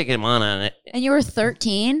should have taken him on it. And you were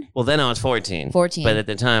 13? Well, then I was 14. 14. But at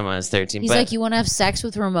the time I was 13. He's like, you want to have sex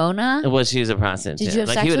with Ramona? Well, she was a prostitute. Did you have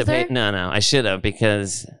like, sex with her? No, I should have,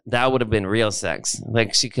 because that would have been real sex.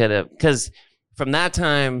 Like, she could have, because from that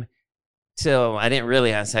time till I didn't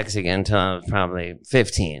really have sex again until I was probably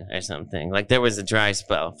 15 or something. Like, there was a dry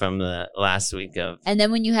spell from the last week of. And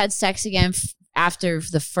then when you had sex again after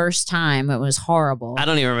the first time, it was horrible. I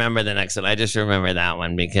don't even remember the next one. I just remember that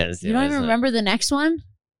one because you don't even remember the next one.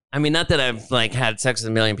 I mean, not that I've like had sex with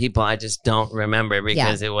a million people. I just don't remember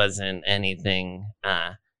because it wasn't anything.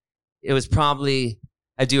 It was probably,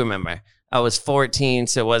 I do remember. I was 14,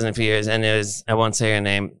 so it wasn't a few years, and it was, I won't say her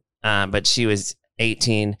name, but she was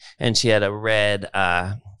 18, and she had a red,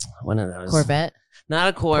 one of those Corvette. Not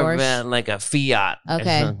a Corvette, Porsche? like a Fiat.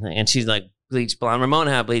 Okay. Or something. And she's like bleach blonde.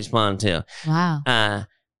 Ramona had bleach blonde too. Wow.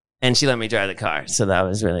 And she let me drive the car, so that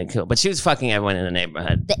was really cool. But she was fucking everyone in the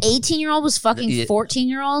neighborhood. The 18-year-old was fucking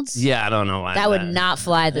 14-year-olds? Yeah, I don't know why. That would not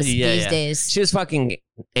fly these days. She was fucking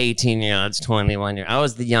 18-year-olds, 21-year. I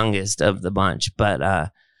was the youngest of the bunch, but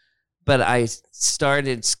I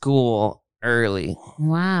started school early.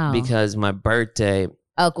 Wow. Because my birthday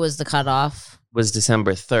was the cutoff. Was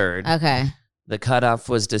December 3rd. Okay. The cutoff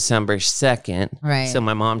was December 2nd. Right. So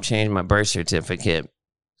my mom changed my birth certificate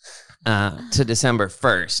to December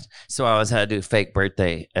 1st. So I always had to do fake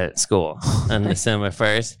birthday at school on December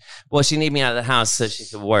 1st. Well, she needed me out of the house so she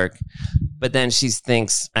could work. But then she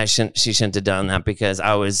thinks she shouldn't have done that because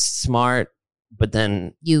I was smart, but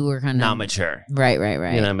then you were kind of not mature. Right. You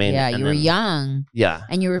know what I mean? Yeah, you were young. Yeah.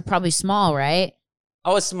 And you were probably small, right?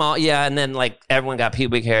 I was small, yeah, and then like everyone got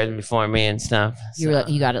pubic hairs before me and stuff. You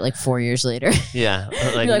got it like 4 years later. Yeah,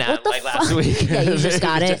 like, you're like, what the fuck? last week. Yeah, you just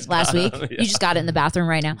got it last week. Yeah. You just got it in the bathroom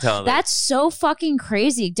right now. Totally. That's so fucking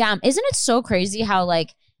crazy. Damn, isn't it so crazy how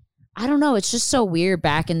like, I don't know, it's just so weird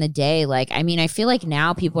back in the day. Like, I mean, I feel like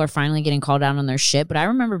now people are finally getting called out on their shit, but I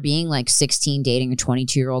remember being like 16 dating a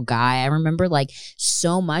 22-year-old guy. I remember like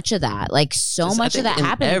so much of that. Like much of that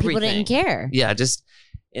happened and people didn't care. Yeah, just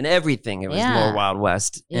in everything, it was more Wild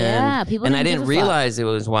West. People and I didn't realize it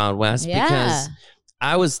was Wild West because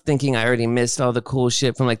I was thinking I already missed all the cool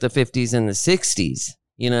shit from like the 50s and the 60s.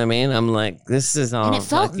 You know what I mean? I'm like, this is all. And it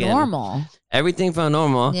felt normal. Everything felt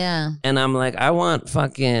normal. Yeah. And I'm like, I want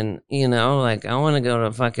fucking, like I want to go to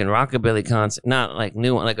a fucking rockabilly concert, not like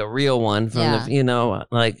new one, like a real one from the,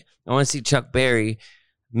 like I want to see Chuck Berry.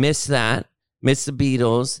 Miss that. Miss the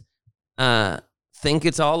Beatles. Think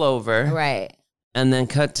it's all over. Right. And then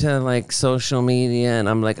cut to like social media and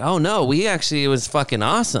I'm like, oh no, it was fucking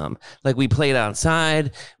awesome. Like we played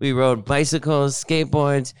outside, we rode bicycles,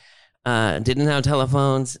 skateboards, didn't have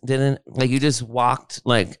telephones, you just walked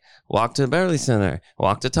to the Beverly Center,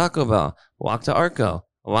 walked to Taco Bell, walked to Arco,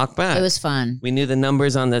 walked back. It was fun. We knew the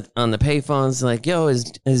numbers on the payphones, like, yo,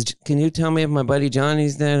 can you tell me if my buddy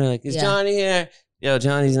Johnny's there? They're like, is Johnny here? Yo,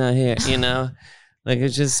 Johnny's not here, Like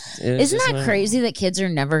isn't that crazy that kids are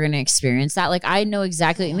never going to experience that? Like I know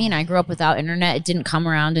exactly what you mean. I grew up without internet. It didn't come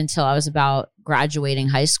around until I was about graduating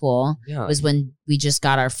high school. Yeah. It was when we just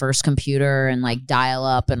got our first computer and like dial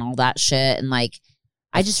up and all that shit. And like,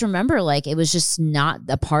 I just remember like, it was just not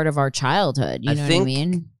a part of our childhood. You know what I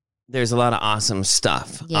mean? There's a lot of awesome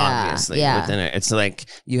stuff, obviously. Within it. It's like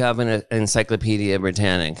you have an Encyclopedia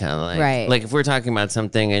Britannica, right? Like if we're talking about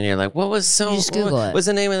something and you're like, what's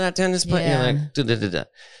the name of that tennis player? Yeah. You're like, da-da-da-da.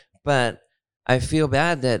 But I feel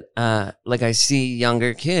bad that like I see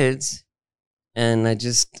younger kids and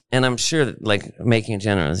I'm sure that, like making a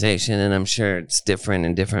generalization, and I'm sure it's different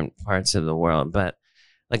in different parts of the world, but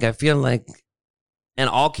like I feel like, and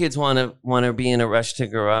all kids want to be in a rush to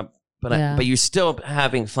grow up. But you're still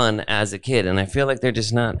having fun as a kid, and I feel like they're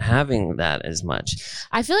just not having that as much.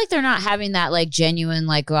 I feel like they're not having that like genuine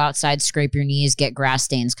like go outside, scrape your knees, get grass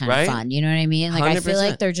stains kind of fun. You know what I mean? Like 100%. I feel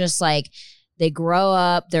like they're just like they grow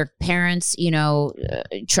up. Their parents,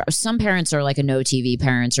 some parents are like a no TV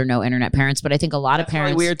parents or no internet parents, but I think a lot of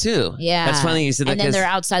parents weird too. Yeah, that's funny you said that. And then they're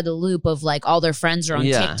outside the loop of like all their friends are on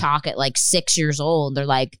TikTok at like 6 years old. They're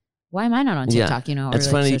like, why am I not on TikTok? Or it's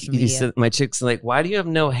like funny. You said, my chick's like, why do you have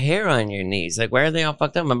no hair on your knees? Like, why are they all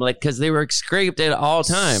fucked up? I'm like, because they were scraped at all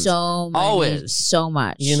times. Always. So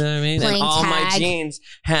much. You know what I mean? Playing and all my jeans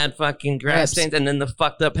had fucking grass stains and then the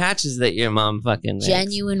fucked up patches that your mom fucking makes.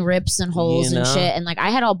 Genuine rips and holes and shit. And like, I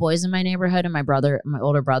had all boys in my neighborhood and my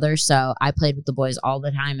older brother. So I played with the boys all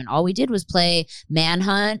the time. And all we did was play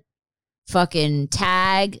Manhunt fucking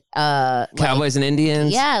tag, Cowboys and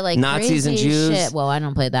Indians. Yeah, like Nazis and Jews. Shit. Well, I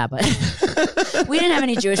don't play that, but we didn't have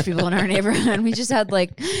any Jewish people in our neighborhood. We just had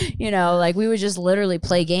like, like we would just literally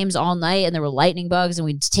play games all night, and there were lightning bugs, and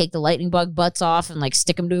we'd take the lightning bug butts off and like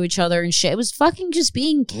stick them to each other and shit. It was fucking just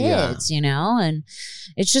being kids, and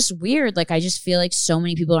it's just weird. Like I just feel like so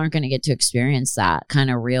many people aren't going to get to experience that kind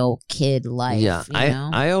of real kid life. Yeah,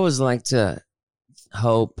 I always like to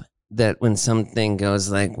hope that when something goes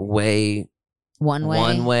like one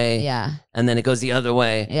way, yeah, and then it goes the other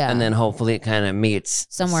way, yeah, and then hopefully it kind of meets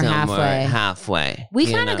somewhere halfway. We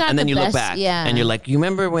kind of got and then you best, look back, yeah, and you're like, you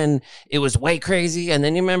remember when it was way crazy, and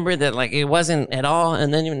then you remember that like it wasn't at all,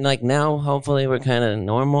 and then you're like, now hopefully we're kind of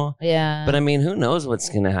normal, yeah. But I mean, who knows what's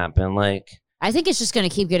gonna happen? Like, I think it's just going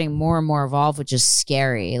to keep getting more and more evolved, which is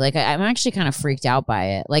scary. Like, I'm actually kind of freaked out by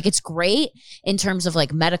it. Like, it's great in terms of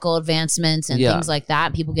like medical advancements and things like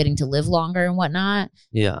that, people getting to live longer and whatnot.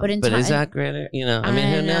 Yeah. But is that greater? I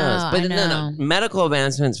mean, who knows? But no, medical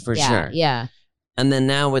advancements for sure. Yeah. And then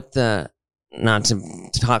now with not to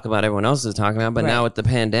talk about everyone else is talking about, but now with the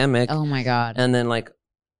pandemic. Oh my God. And then like,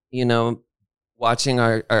 watching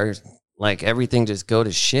our like everything just go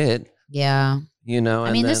to shit. Yeah.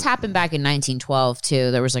 I mean, this happened back in 1912 too.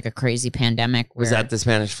 There was like a crazy pandemic. Was that the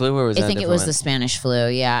Spanish flu, or was that? I think it was the Spanish flu.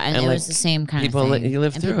 Yeah, and it was the same kind of thing. People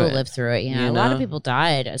lived through it. Yeah, a lot of people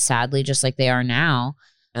died, sadly, just like they are now.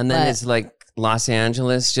 And then it's like Los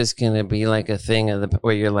Angeles just gonna be like a thing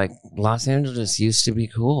where you're like, Los Angeles used to be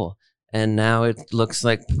cool, and now it looks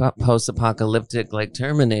like post-apocalyptic, like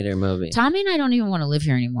Terminator movie. Tommy and I don't even want to live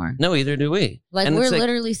here anymore. No, either do we. Like, and we're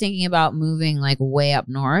literally thinking about moving like way up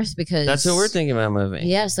north because that's what we're thinking about moving.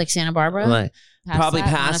 Yes, like Santa Barbara. Like, probably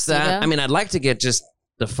past that. I mean, I'd like to get just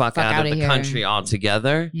the fuck out of the country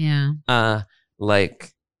altogether. Yeah.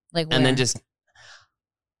 Like where? And then just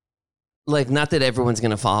like, not that everyone's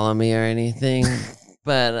gonna follow me or anything.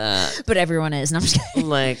 But everyone is. No, I'm just kidding.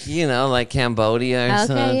 Like, like Cambodia or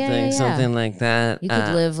something like that. You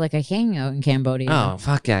could live like a king out in Cambodia. Oh,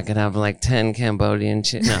 fuck yeah. I could have like 10 Cambodian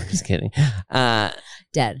shit. No, just kidding.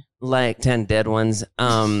 Dead. Like 10 dead ones.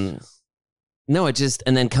 No,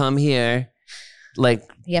 and then come here, like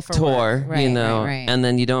for tour, right, right. And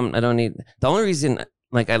then I don't need, the only reason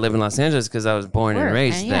like I live in Los Angeles because I was born and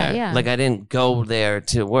raised there. Yeah. Like I didn't go there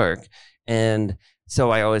to work. And so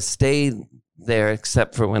I always stayed there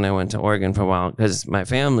except for when I went to Oregon for a while because my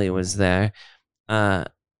family was there, and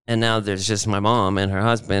now there's just my mom and her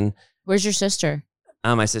husband. Where's your sister?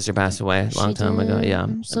 My sister passed away a long time ago. Yeah,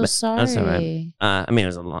 I'm so sorry. That's all right. I mean, it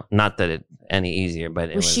was a long, not that it any easier,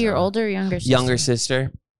 but was she your older or younger sister? Younger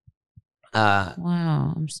sister.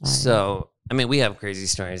 Wow, I'm sorry. So I mean, we have crazy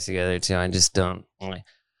stories together too. I just don't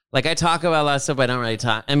like I talk about a lot of stuff, but I don't really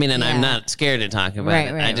talk. I mean, and I'm not scared to talk about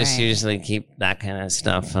it. I just usually keep that kind of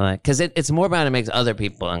stuff, like, because it's more about it makes other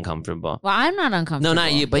people uncomfortable. Well, I'm not uncomfortable. No,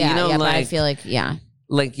 not you, but like, but I feel like,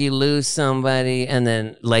 like you lose somebody, and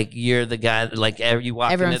then like you're the guy, like you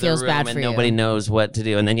walk everyone into the feels room bad and for nobody you. knows what to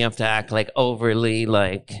do, and then you have to act like overly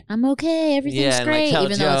like I'm okay, everything's great, like,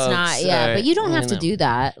 even though it's not. Yeah, but you don't have to do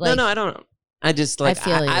that. Like, no, I don't. I just like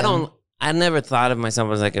I don't. I never thought of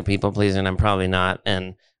myself as like a people pleaser, and I'm probably not.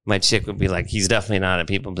 And my chick would be like, he's definitely not a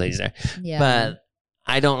people pleaser. Yeah. But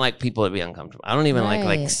I don't like people to be uncomfortable. I don't even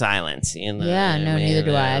like silence. Yeah, no, neither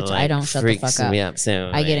do I. I don't shut the fuck up. Me up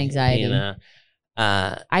soon. I get anxiety.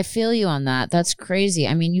 I feel you on that. That's crazy.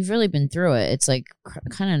 I mean, you've really been through it. It's like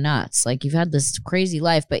kind of nuts. Like you've had this crazy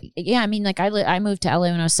life. But yeah, I mean, like I moved to LA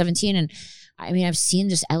when I was 17, and I mean, I've seen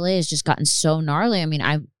just LA has just gotten so gnarly. I mean,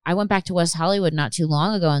 I went back to West Hollywood not too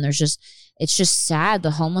long ago, and it's just sad. The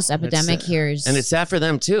homeless epidemic here is, and it's sad for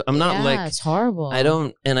them too. I'm not like, it's horrible. I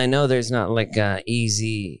know there's not like a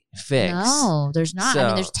easy fix. No, there's not. I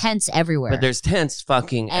mean, there's tents everywhere. But there's tents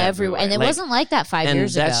fucking everywhere. And it wasn't like that 5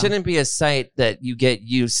 years ago. And that shouldn't be a sight that you get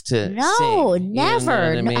used to. No, seeing,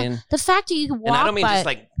 never. You know what I mean? The fact that you can walk and I don't mean just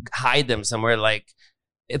like hide them somewhere. Like,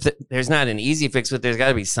 there's not an easy fix, but there's got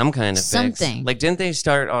to be some kind of something. Fix. Like, didn't they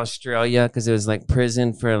start Australia because it was like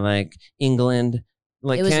prison for like England?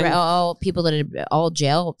 Like, it was all people that had all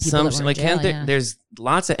jail. People that were in jail, there's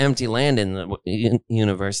lots of empty land in the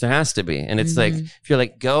universe. There has to be, and it's like if you're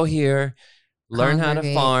like, go here, learn how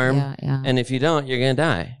to farm, and if you don't, you're gonna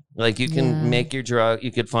die. Like you can make your drug,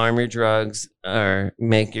 you could farm your drugs or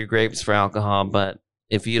make your grapes for alcohol, but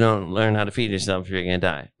if you don't learn how to feed yourself, you're gonna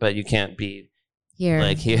die. But you can't be here,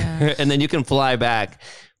 and then you can fly back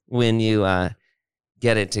when you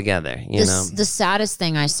get it together, you know? The saddest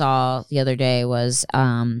thing I saw the other day was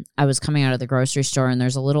I was coming out of the grocery store and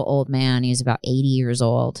there's a little old man. He's about 80 years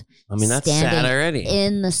old. I mean, that's sad already.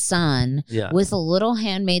 In the sun with a little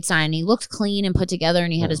handmade sign. He looked clean and put together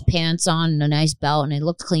and he had his pants on and a nice belt and he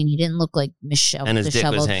looked clean. He didn't look like disheveled. And his dick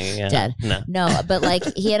was hanging. Dead. No, but like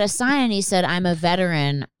he had a sign and he said, I'm a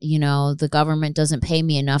veteran. You know, the government doesn't pay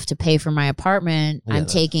me enough to pay for my apartment. I'm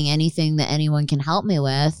taking anything that anyone can help me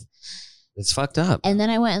with. It's fucked up. And then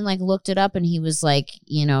I went and like looked it up and he was like,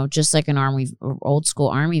 you know, just like an old school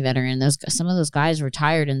army veteran. Some of those guys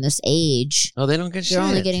retired in this age. Oh, they don't get shit. They're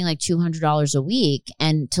only getting like $200 a week.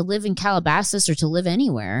 And to live in Calabasas or to live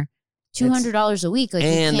anywhere, $200 a week. Like,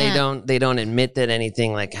 and they don't admit that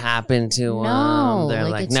anything like happened to them. They're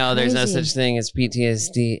like no, there's no such thing as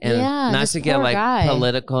PTSD. And not to get like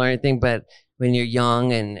political or anything, but when you're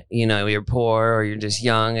young and, you know, you're poor or you're just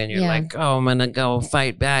young and you're like, oh, I'm going to go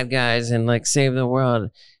fight bad guys and like save the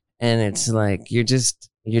world. And it's like, you're just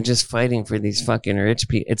fighting for these fucking rich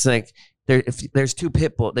people. It's like if there's two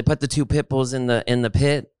pit bulls, they put the two pit bulls in the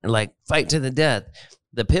pit and like fight to the death.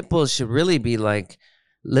 The pit bulls should really be like,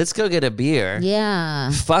 let's go get a beer.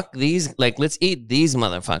 Yeah. Fuck these. Like, let's eat these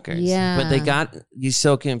motherfuckers. Yeah. But they got you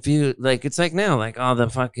so confused. Like, it's like now, like all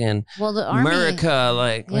the fucking the army, America,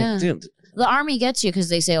 like dude. The army gets you because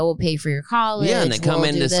they say, oh, we'll pay for your college. Yeah, and they come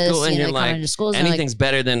into school and you're like, anything's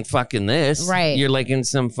better than fucking this. Right. You're like in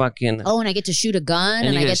some fucking... Oh, and I get to shoot a gun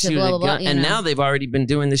and I get to blah, blah, blah. And now they've already been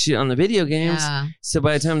doing this shit on the video games. Yeah. So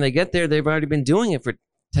by the time they get there, they've already been doing it for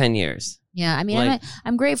 10 years. Yeah, I mean,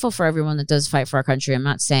 I'm grateful for everyone that does fight for our country. I'm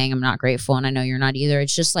not saying I'm not grateful, and I know you're not either.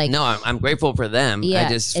 It's just like... No, I'm grateful for them. Yeah,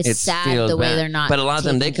 it's sad the way they're not. But a lot of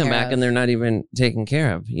them, they come back and they're not even taken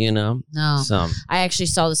care of, you know? No. So I actually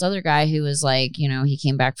saw this other guy who was like, you know, he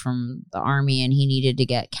came back from the army and he needed to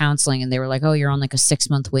get counseling, and they were like, oh, you're on like a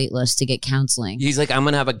 6-month wait list to get counseling. He's like, I'm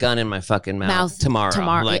going to have a gun in my fucking mouth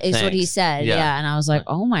tomorrow. Like, is what he said. Yeah. And I was like,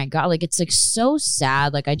 oh my God, like, it's like so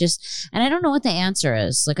sad. Like, I don't know what the answer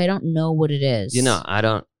is. Like, I don't know what it is. You know, I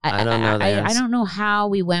don't know that. I don't know how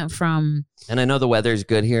we went from. And I know the weather's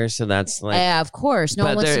good here, so that's like. Yeah, of course. No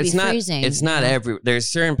one wants to be freezing. It's not there's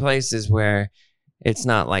certain places where it's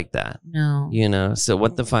not like that. No. You know, so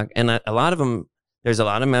what the fuck? And a lot of them, there's a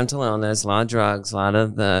lot of mental illness, a lot of drugs, a lot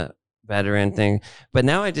of the veteran thing. But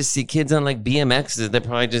now I just see kids on like BMXs. They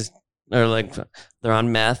probably just are like, they're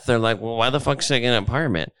on meth. They're like, well, why the fuck should I get an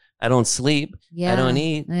apartment? I don't sleep. Yeah. I don't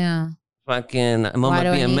eat. Yeah. Fucking, I'm on my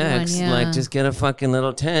BMX. Like, just get a fucking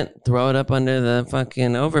little tent, throw it up under the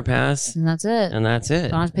fucking overpass, and that's it. Don't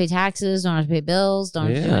have to pay taxes. Don't have to pay bills.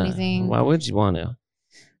 Don't have to do anything. Why would you want to?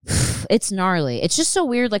 It's gnarly. It's just so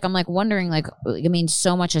weird. Like, I'm like wondering, like, I mean,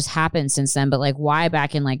 so much has happened since then, but like, why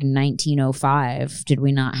back in like 1905 did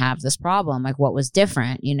we not have this problem? Like, what was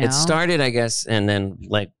different, you know? It started, I guess, and then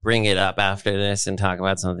like bring it up after this and talk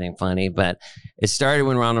about something funny, but it started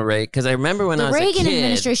when Ronald Reagan, because I remember when I was Reagan a kid,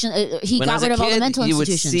 administration, he got rid of all the mental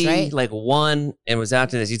institutions, you would see right? like one, and it was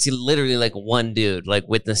after this, you'd see literally like one dude like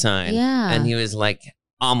with the sign, and he was like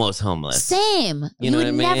almost homeless. Same. You know what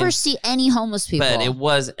I mean? Never see any homeless people. But it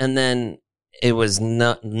was, and then it was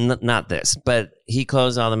not this, but he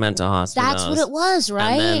closed all the mental hospitals. That's what it was,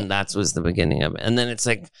 right? And then that was the beginning of it. And then it's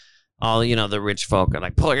like all, you know, the rich folk are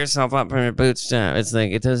like, pull yourself up from your bootstrap. It's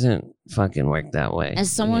like, it doesn't fucking work that way.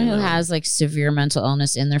 As someone who has like severe mental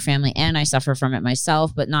illness in their family, and I suffer from it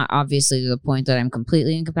myself, but not obviously to the point that I'm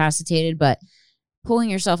completely incapacitated, but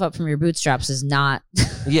pulling yourself up from your bootstraps is not.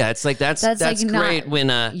 Yeah, it's like that's like great when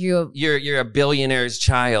you're a billionaire's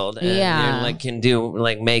child and you like can do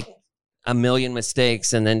like make a million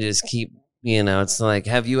mistakes and then just keep, you know, it's like,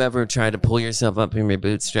 have you ever tried to pull yourself up in your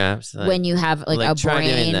bootstraps? Like, when you have like a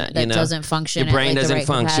brain that you know? Doesn't function, your brain at, like, doesn't right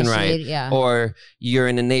function capacity. right, yeah. Or you're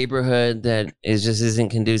in a neighborhood that isn't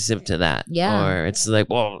conducive to that, or it's like,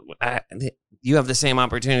 well, you have the same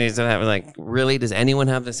opportunities that have, like, really, does anyone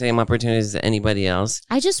have the same opportunities as anybody else?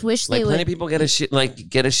 I just wish like, they would. Plenty of people get a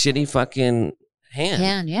shitty fucking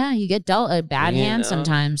hand. Yeah, you get dealt a bad hand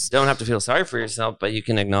sometimes. You don't have to feel sorry for yourself, but you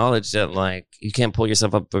can acknowledge that, like, you can't pull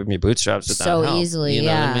yourself up from your bootstraps without so help. Easily. You know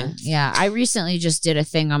yeah, what I mean? Yeah. I recently just did a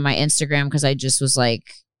thing on my Instagram because I just was like,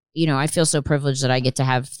 you know, I feel so privileged that I get to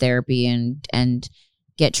have therapy and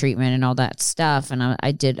get treatment and all that stuff. And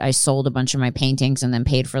I sold a bunch of my paintings and then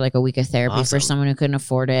paid for like a week of therapy for someone who couldn't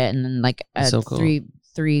afford it, and then like so cool.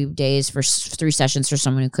 3 days for 3 sessions for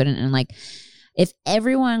someone who couldn't. And like, if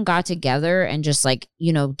everyone got together and just like,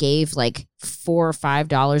 you know, gave like $4 or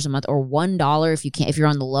 $5 a month, or $1 if you're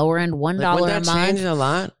on the lower end, $1 a month, change a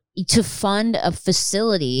lot to fund a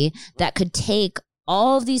facility that could take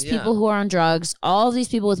all of these people who are on drugs, all of these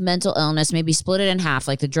people with mental illness, maybe split it in half.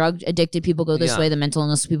 Like the drug addicted people go this way, the mental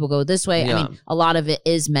illness people go this way. I mean, a lot of it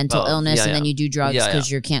is mental illness, and then you do drugs because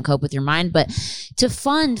you can't cope with your mind. But to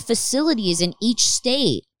fund facilities in each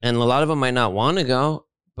state. And a lot of them might not want to go.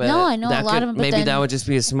 But no, I know a lot of them. But maybe that would just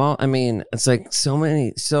be a small. I mean, it's like not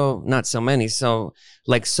so many. So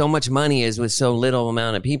like so much money is with so little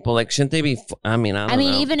amount of people. Like, shouldn't they be? I mean, I don't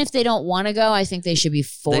know. Even if they don't want to go, I think they should be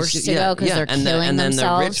forced to go because they're killing themselves. And then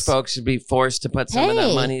the rich folks should be forced to put some of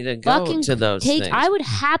that money to go to those things. I would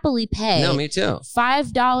happily pay. No, me too.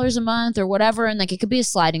 $5 a month or whatever, and like it could be a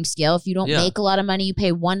sliding scale. If you don't make a lot of money, you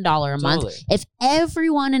pay $1 a month. If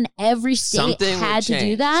everyone in every state had to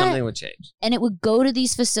do that, something would change, and it would go to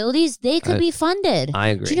these facilities. They could be funded. I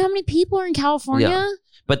agree. Do you know how many people are in California? Yeah.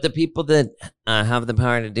 But the people that have the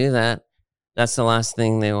power to do that, that's the last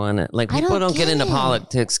thing they want to. Like, people don't get into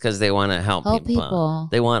politics because they want to help people.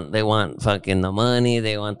 They want fucking the money.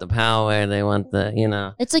 They want the power. They want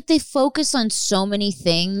the, It's like they focus on so many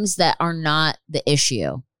things that are not the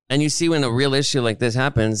issue. And you see when a real issue like this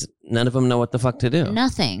happens, none of them know what the fuck to do.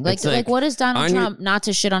 Nothing. Like what has Donald Trump, not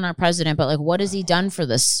to shit on our president, but like what has he done for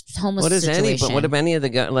this homeless situation? What if any of the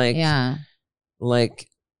guys, like,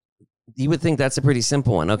 you would think that's a pretty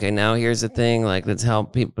simple one. Okay, now here's the thing, like, let's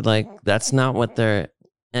help people. Like, that's not what they're,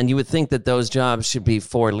 and you would think that those jobs should be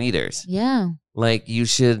for leaders. Yeah. Like, you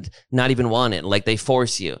should not even want it. Like, they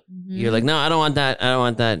force you. Mm-hmm. You're like, no, I don't want that. I don't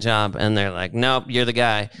want that job. And they're like, nope, you're the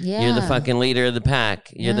guy. Yeah. You're the fucking leader of the pack.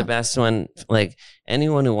 You're the best one. Like,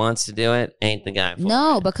 anyone who wants to do it ain't the guy for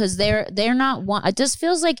it. Because they're not one. It just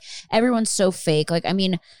feels like everyone's so fake. Like, I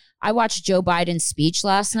mean, I watched Joe Biden's speech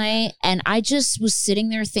last night, and I just was sitting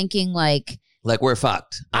there thinking, like we're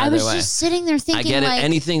fucked. I was just sitting there thinking, I get it,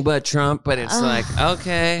 anything but Trump, but it's like,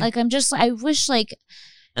 okay. Like, I wish, like.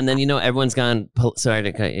 And then, everyone's gone, sorry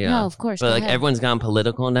to cut you off. No, of course. But like, everyone's gone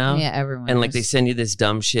political now. Yeah, everyone. And like, they send you this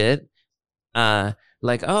dumb shit.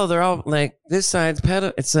 Like, oh, they're all like, this side's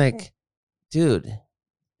pedo. It's like, dude.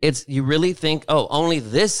 You really think, only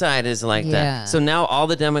this side is like that. So now all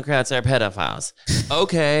the Democrats are pedophiles.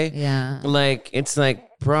 Okay. Yeah. Like, it's like,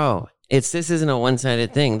 bro, this isn't a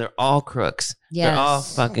one-sided thing. They're all crooks. Yes. They're all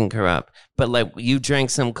fucking corrupt. But like, you drank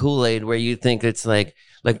some Kool-Aid where you think it's like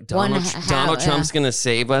Donald Trump's going to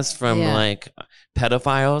save us from like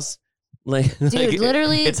pedophiles. Like, dude,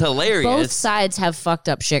 literally, it's hilarious. Both sides have fucked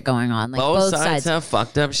up shit going on. Like, both sides have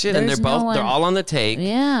fucked up shit, and they're all on the take.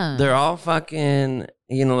 Yeah. They're all fucking,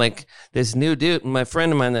 like this new dude, my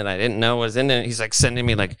friend of mine that I didn't know was in it. He's like sending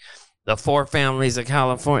me like the 4 families of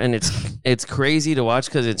California, and it's crazy to watch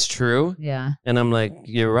because it's true. Yeah. And I'm like,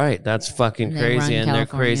 you're right. That's fucking crazy, and they're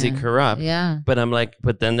crazy corrupt. Yeah. But I'm like,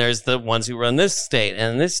 but then there's the ones who run this state,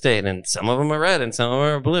 and some of them are red, and some of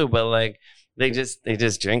them are blue. But like, they just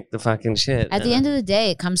drink the fucking shit. At the end of the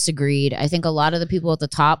day, it comes to greed. I think a lot of the people at the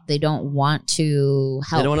top, they don't want to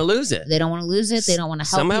help. They don't want to lose it. They don't want to lose it. They don't want to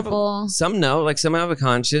help people. Some know, like some have a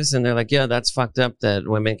conscience, and they're like, yeah, that's fucked up that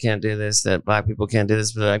women can't do this, that black people can't do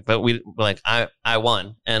this. I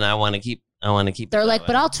won, and I want to keep. They're like,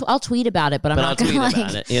 but I'll tweet about it, but I'm not going to tweet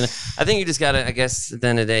about it. I think you just gotta. I guess at the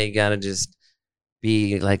end of the day, you gotta just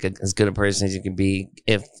be like as good a person as you can be.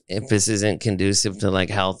 If this isn't conducive to like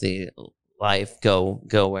healthy life, go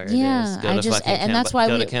where it is. That's why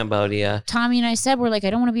to Cambodia. Tommy and I said, we're like, I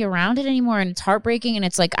don't want to be around it anymore, and it's heartbreaking, and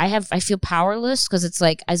it's like I feel powerless because it's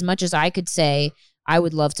like, as much as I could say I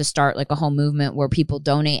would love to start like a whole movement where people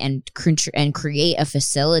donate and create a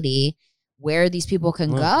facility where these people can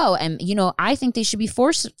go, and I think they should be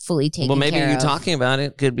forcefully taken care of. Well, maybe you talking about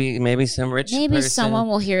it could be maybe some rich person. Someone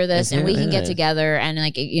will hear this, and we can get together and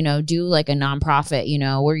like do like a nonprofit,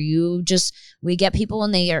 where we get people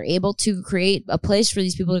and they are able to create a place for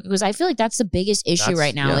these people, because I feel like that's the biggest issue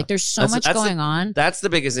right now. Yeah. Like, there's so much going on. That's the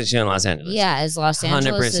biggest issue in Los Angeles. Yeah, is Los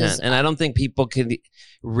Angeles 100%. And I don't think people could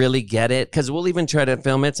really get it, because we'll even try to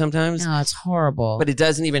film it sometimes. No, it's horrible. But it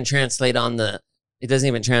doesn't even translate It doesn't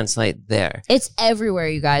even translate there. It's everywhere,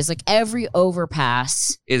 you guys. Like, every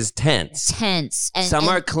overpass is tense. And some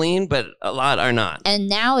are clean, but a lot are not. And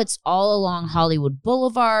now it's all along Hollywood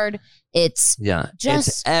Boulevard. It's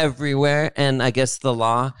it's everywhere. And I guess the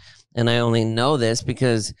law, and I only know this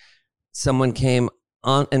because someone came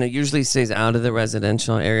on, and it usually stays out of the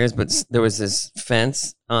residential areas, but there was this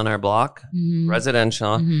fence on our block,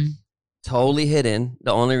 residential. Mm-hmm. Totally hidden.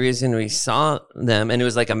 The only reason we saw them, and it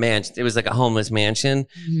was like a mansion. It was like a homeless mansion,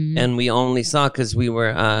 and we only saw because we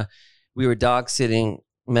were dog sitting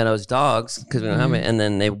Meadow's dogs because we don't have it. And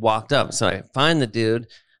then they walked up, so I find the dude,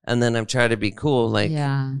 and then I'm trying to be cool, like,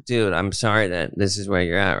 dude, I'm sorry that this is where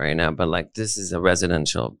you're at right now, but like, this is a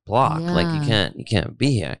residential block. Like, you can't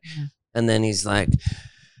be here. Yeah. And then he's like,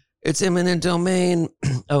 it's eminent domain.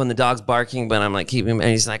 Oh, and the dog's barking, but I'm like, keep him.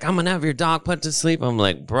 And he's like, I'm going to have your dog put to sleep. I'm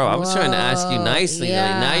like, bro, I was trying to ask you nicely.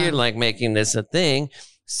 Yeah. Like, now you're like making this a thing.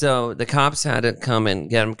 So the cops had to come and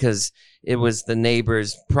get him because it was the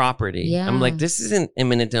neighbor's property. Yeah. I'm like, this isn't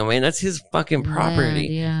eminent domain. That's his fucking property.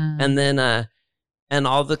 Yeah. And then, and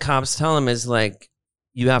all the cops tell him is like,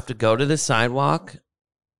 you have to go to the sidewalk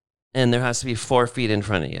and there has to be 4 feet in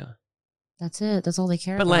front of you. That's it. That's all they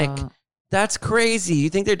care But about. like, that's crazy. You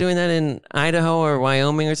think they're doing that in Idaho or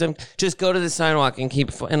Wyoming or something? Just go to the sidewalk and keep.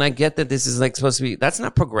 And I get that this is like supposed to be. That's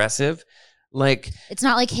not progressive. Like it's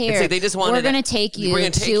not like here. It's like they just wanted. We're going to take you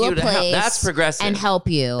to a place. That's progressive. And help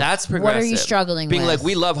you. That's progressive. What are you struggling Being with? like,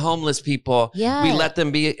 we love homeless people. Yeah. We let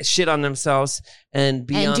them be shit on themselves and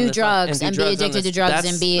be on do the, drugs and be drugs addicted to drugs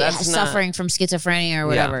and be suffering from schizophrenia or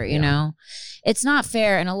whatever. You know. It's not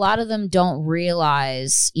fair. And a lot of them don't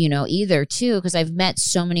realize, either too, because I've met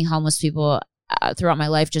so many homeless people throughout my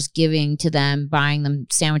life, just giving to them, buying them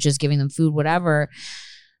sandwiches, giving them food, whatever.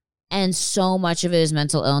 And so much of it is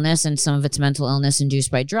mental illness, and some of it's mental illness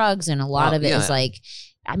induced by drugs. And a lot of it is like,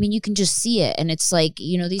 you can just see it. And it's like,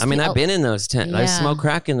 these people, I've been in those tents. I smoked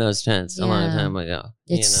crack in those tents a long time ago.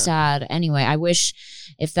 It's sad. Anyway, I wish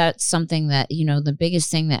if that's something that, the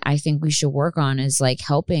biggest thing that I think we should work on is like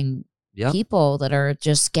helping people that are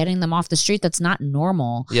just getting them off the street. That's not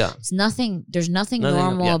normal. Yeah. There's nothing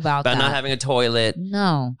normal about that. Not having a toilet.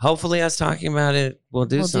 No. Hopefully us talking about it will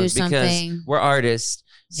do something because we're artists.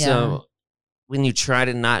 Yeah. So when you try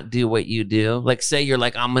to not do what you do, like say you're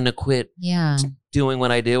like, I'm going to quit doing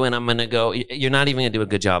what I do and I'm going to go, you're not even going to do a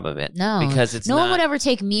good job of it. No. Because it's no one would ever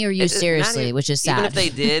take me or you seriously, which is sad. Even if they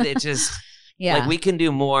did, it just... Like we can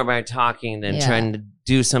do more by talking than trying to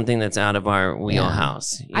do something that's out of our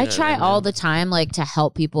wheelhouse. I try all the time, like to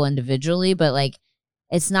help people individually, but like,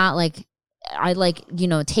 it's not like I like,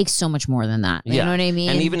 it takes so much more than that. You know what I mean?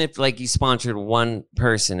 And even if like you sponsored one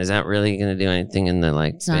person, is that really going to do anything in the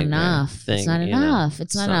like, it's not enough. It's not enough.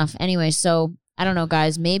 It's not enough. Anyway, so I don't know,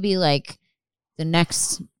 guys, maybe like the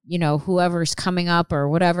next, whoever's coming up or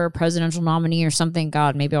whatever, presidential nominee or something.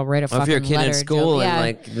 God, maybe I'll write a fucking letter. If you're a kid in school and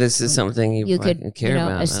like this is something you could care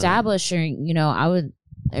about, establish, or I would,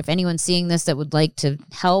 if anyone's seeing this that would like to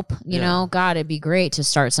help, God, it'd be great to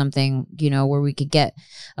start something, where we could get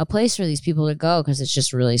a place for these people to go, because it's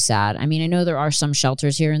just really sad. I mean, I know there are some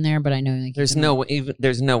shelters here and there, but I know like there's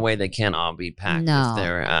no way they can't all be packed. No. If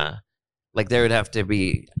they're like there would have to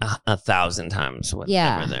be 1,000 times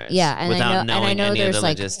whatever there is. Yeah, and I know there's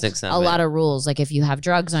like a lot of rules. Like if you have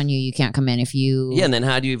drugs on you, you can't come in. If you and then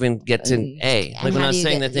how do you even get to A? Like when I was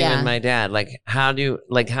saying the thing with my dad, like how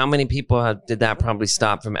many people did that probably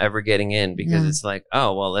stop from ever getting in? Because it's like,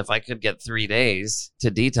 oh well, if I could get 3 days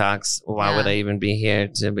to detox, why would I even be here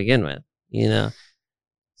to begin with?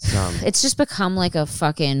 It's just become like a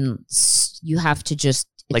fucking. You have to just.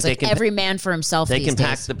 It's like every man for himself. They can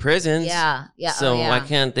pack the prisons. Yeah. So why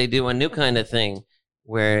can't they do a new kind of thing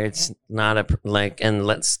where it's not and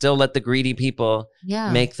let the greedy people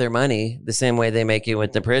make their money the same way they make it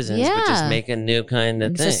with the prisons, but just make a new kind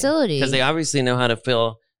of thing. Facility. Because they obviously know how to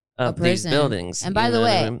fill up these buildings. And by the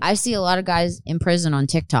way, I see a lot of guys in prison on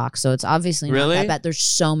TikTok, so it's obviously not that bad. There's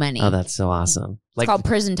so many. Oh, that's so awesome. It's called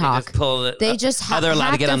Prison Talk. They just how they're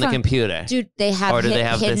allowed to get on the computer, dude. They have or do they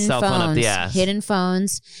have the cell phone up the ass? Hidden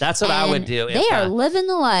phones. That's what I would do. They are living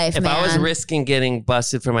the life. If I was risking getting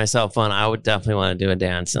busted for my cell phone, I would definitely want to do a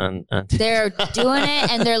dance on they're doing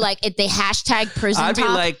it, and they're like, if they hashtag Prison I'd Talk. I'd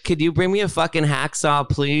be like, could you bring me a fucking hacksaw,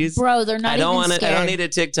 please, bro? They're not. I don't need a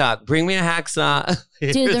TikTok. Bring me a hacksaw.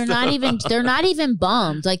 Dude, they're not even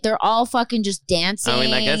bummed. Like they're all fucking just dancing. I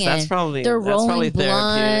mean, I guess that's probably rolling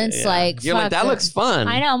blunts. Yeah. Like you're like, that looks fun.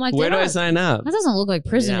 I know. I'm like, where do I sign up? That doesn't look like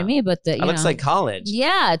prison to me, but it looks like college.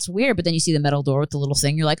 Yeah, it's weird. But then you see the metal door with the little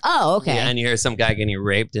thing. You're like, oh, okay. Yeah, and you hear some guy getting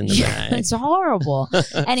raped in the back. It's horrible.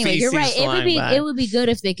 Anyway, you're right. It would be good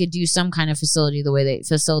if they could do some kind of facility the way they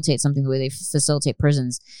facilitate something the way they facilitate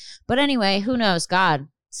prisons. But anyway, who knows? God,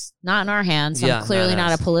 it's not in our hands. I'm clearly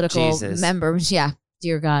not a political member. Yeah.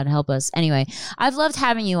 Dear God, help us. Anyway, I've loved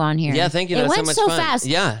having you on here. Yeah, thank you. It went so much so fun. fast.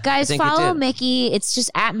 Yeah. Guys, follow Mickey. It's just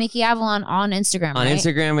at Mickey Avalon on Instagram, On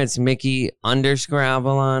Instagram, it's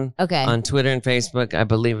Mickey_Avalon. Okay. On Twitter and Facebook, I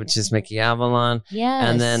believe it's just Mickey Avalon. Yes.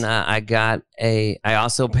 And then I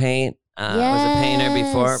also paint. I was a painter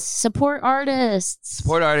before. Support artists.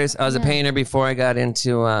 I was a painter before I got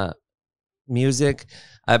into music.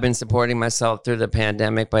 I've been supporting myself through the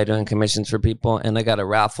pandemic by doing commissions for people, and I got a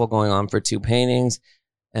raffle going on for 2 paintings.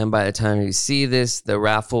 And by the time you see this, the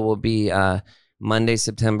raffle will be Monday,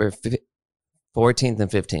 September 14th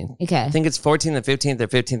and 15th. Okay. I think it's 14th and 15th or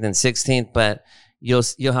 15th and 16th, but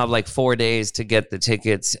you'll have like 4 days to get the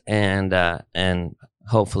tickets and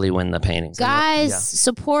hopefully win the paintings. Guys,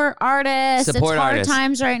 support artists. Support it's hard artists.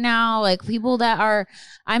 times right now. Like people that are,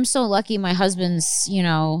 I'm so lucky my husband's,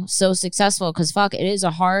 so successful because fuck, it is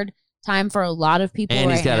a hard time for a lot of people. And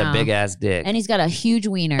he's got now. a big ass dick. And he's got a huge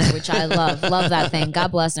wiener, which I love. Love that thing.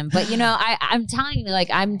 God bless him. But I'm telling you, like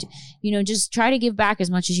just try to give back as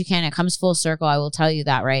much as you can. It comes full circle. I will tell you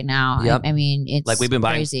that right now. Yep. I mean, it's like we've been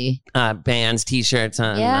crazy. Buying bands, t-shirts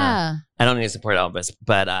on. Yeah. I don't need to support Elvis,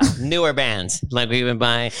 but newer bands. Like we've been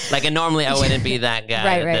buying. Like, and normally I wouldn't be that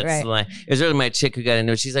guy. Right. Like, it was really my chick who got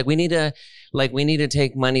into it. She's like, we need to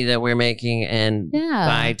take money that we're making and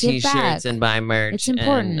buy t-shirts and buy merch. It's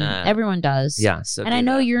important. And, everyone does. Yeah. So and I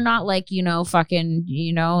know you're not like, fucking,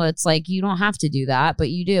 it's like you don't have to do that,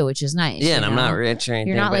 but you do, which is nice. Yeah, and I'm not rich or anything,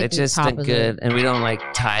 You're not, but like, it's the just top a of good, and we don't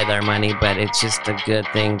like tithe our money, but it's just a good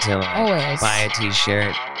thing to like always buy a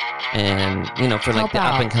t-shirt and, for like Help the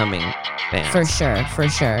out. up and coming bands. For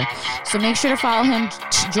sure. So make sure to follow him,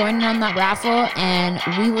 join in on that raffle, and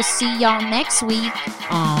we will see y'all next week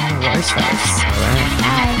on Worst First. All right.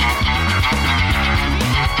 Bye.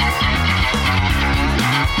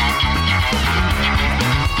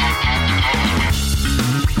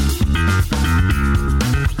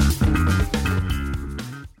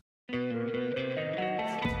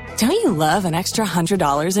 Don't you love an extra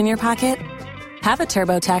 $100 in your pocket? Have a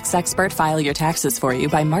TurboTax expert file your taxes for you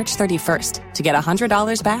by March 31st to get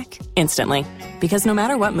 $100 back instantly. Because no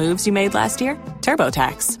matter what moves you made last year,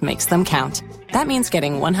 TurboTax makes them count. That means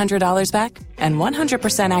getting $100 back and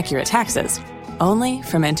 100% accurate taxes only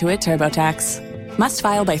from Intuit TurboTax. Must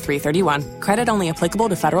file by 3/31. Credit only applicable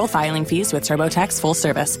to federal filing fees with TurboTax full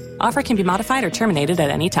service. Offer can be modified or terminated at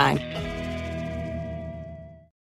any time.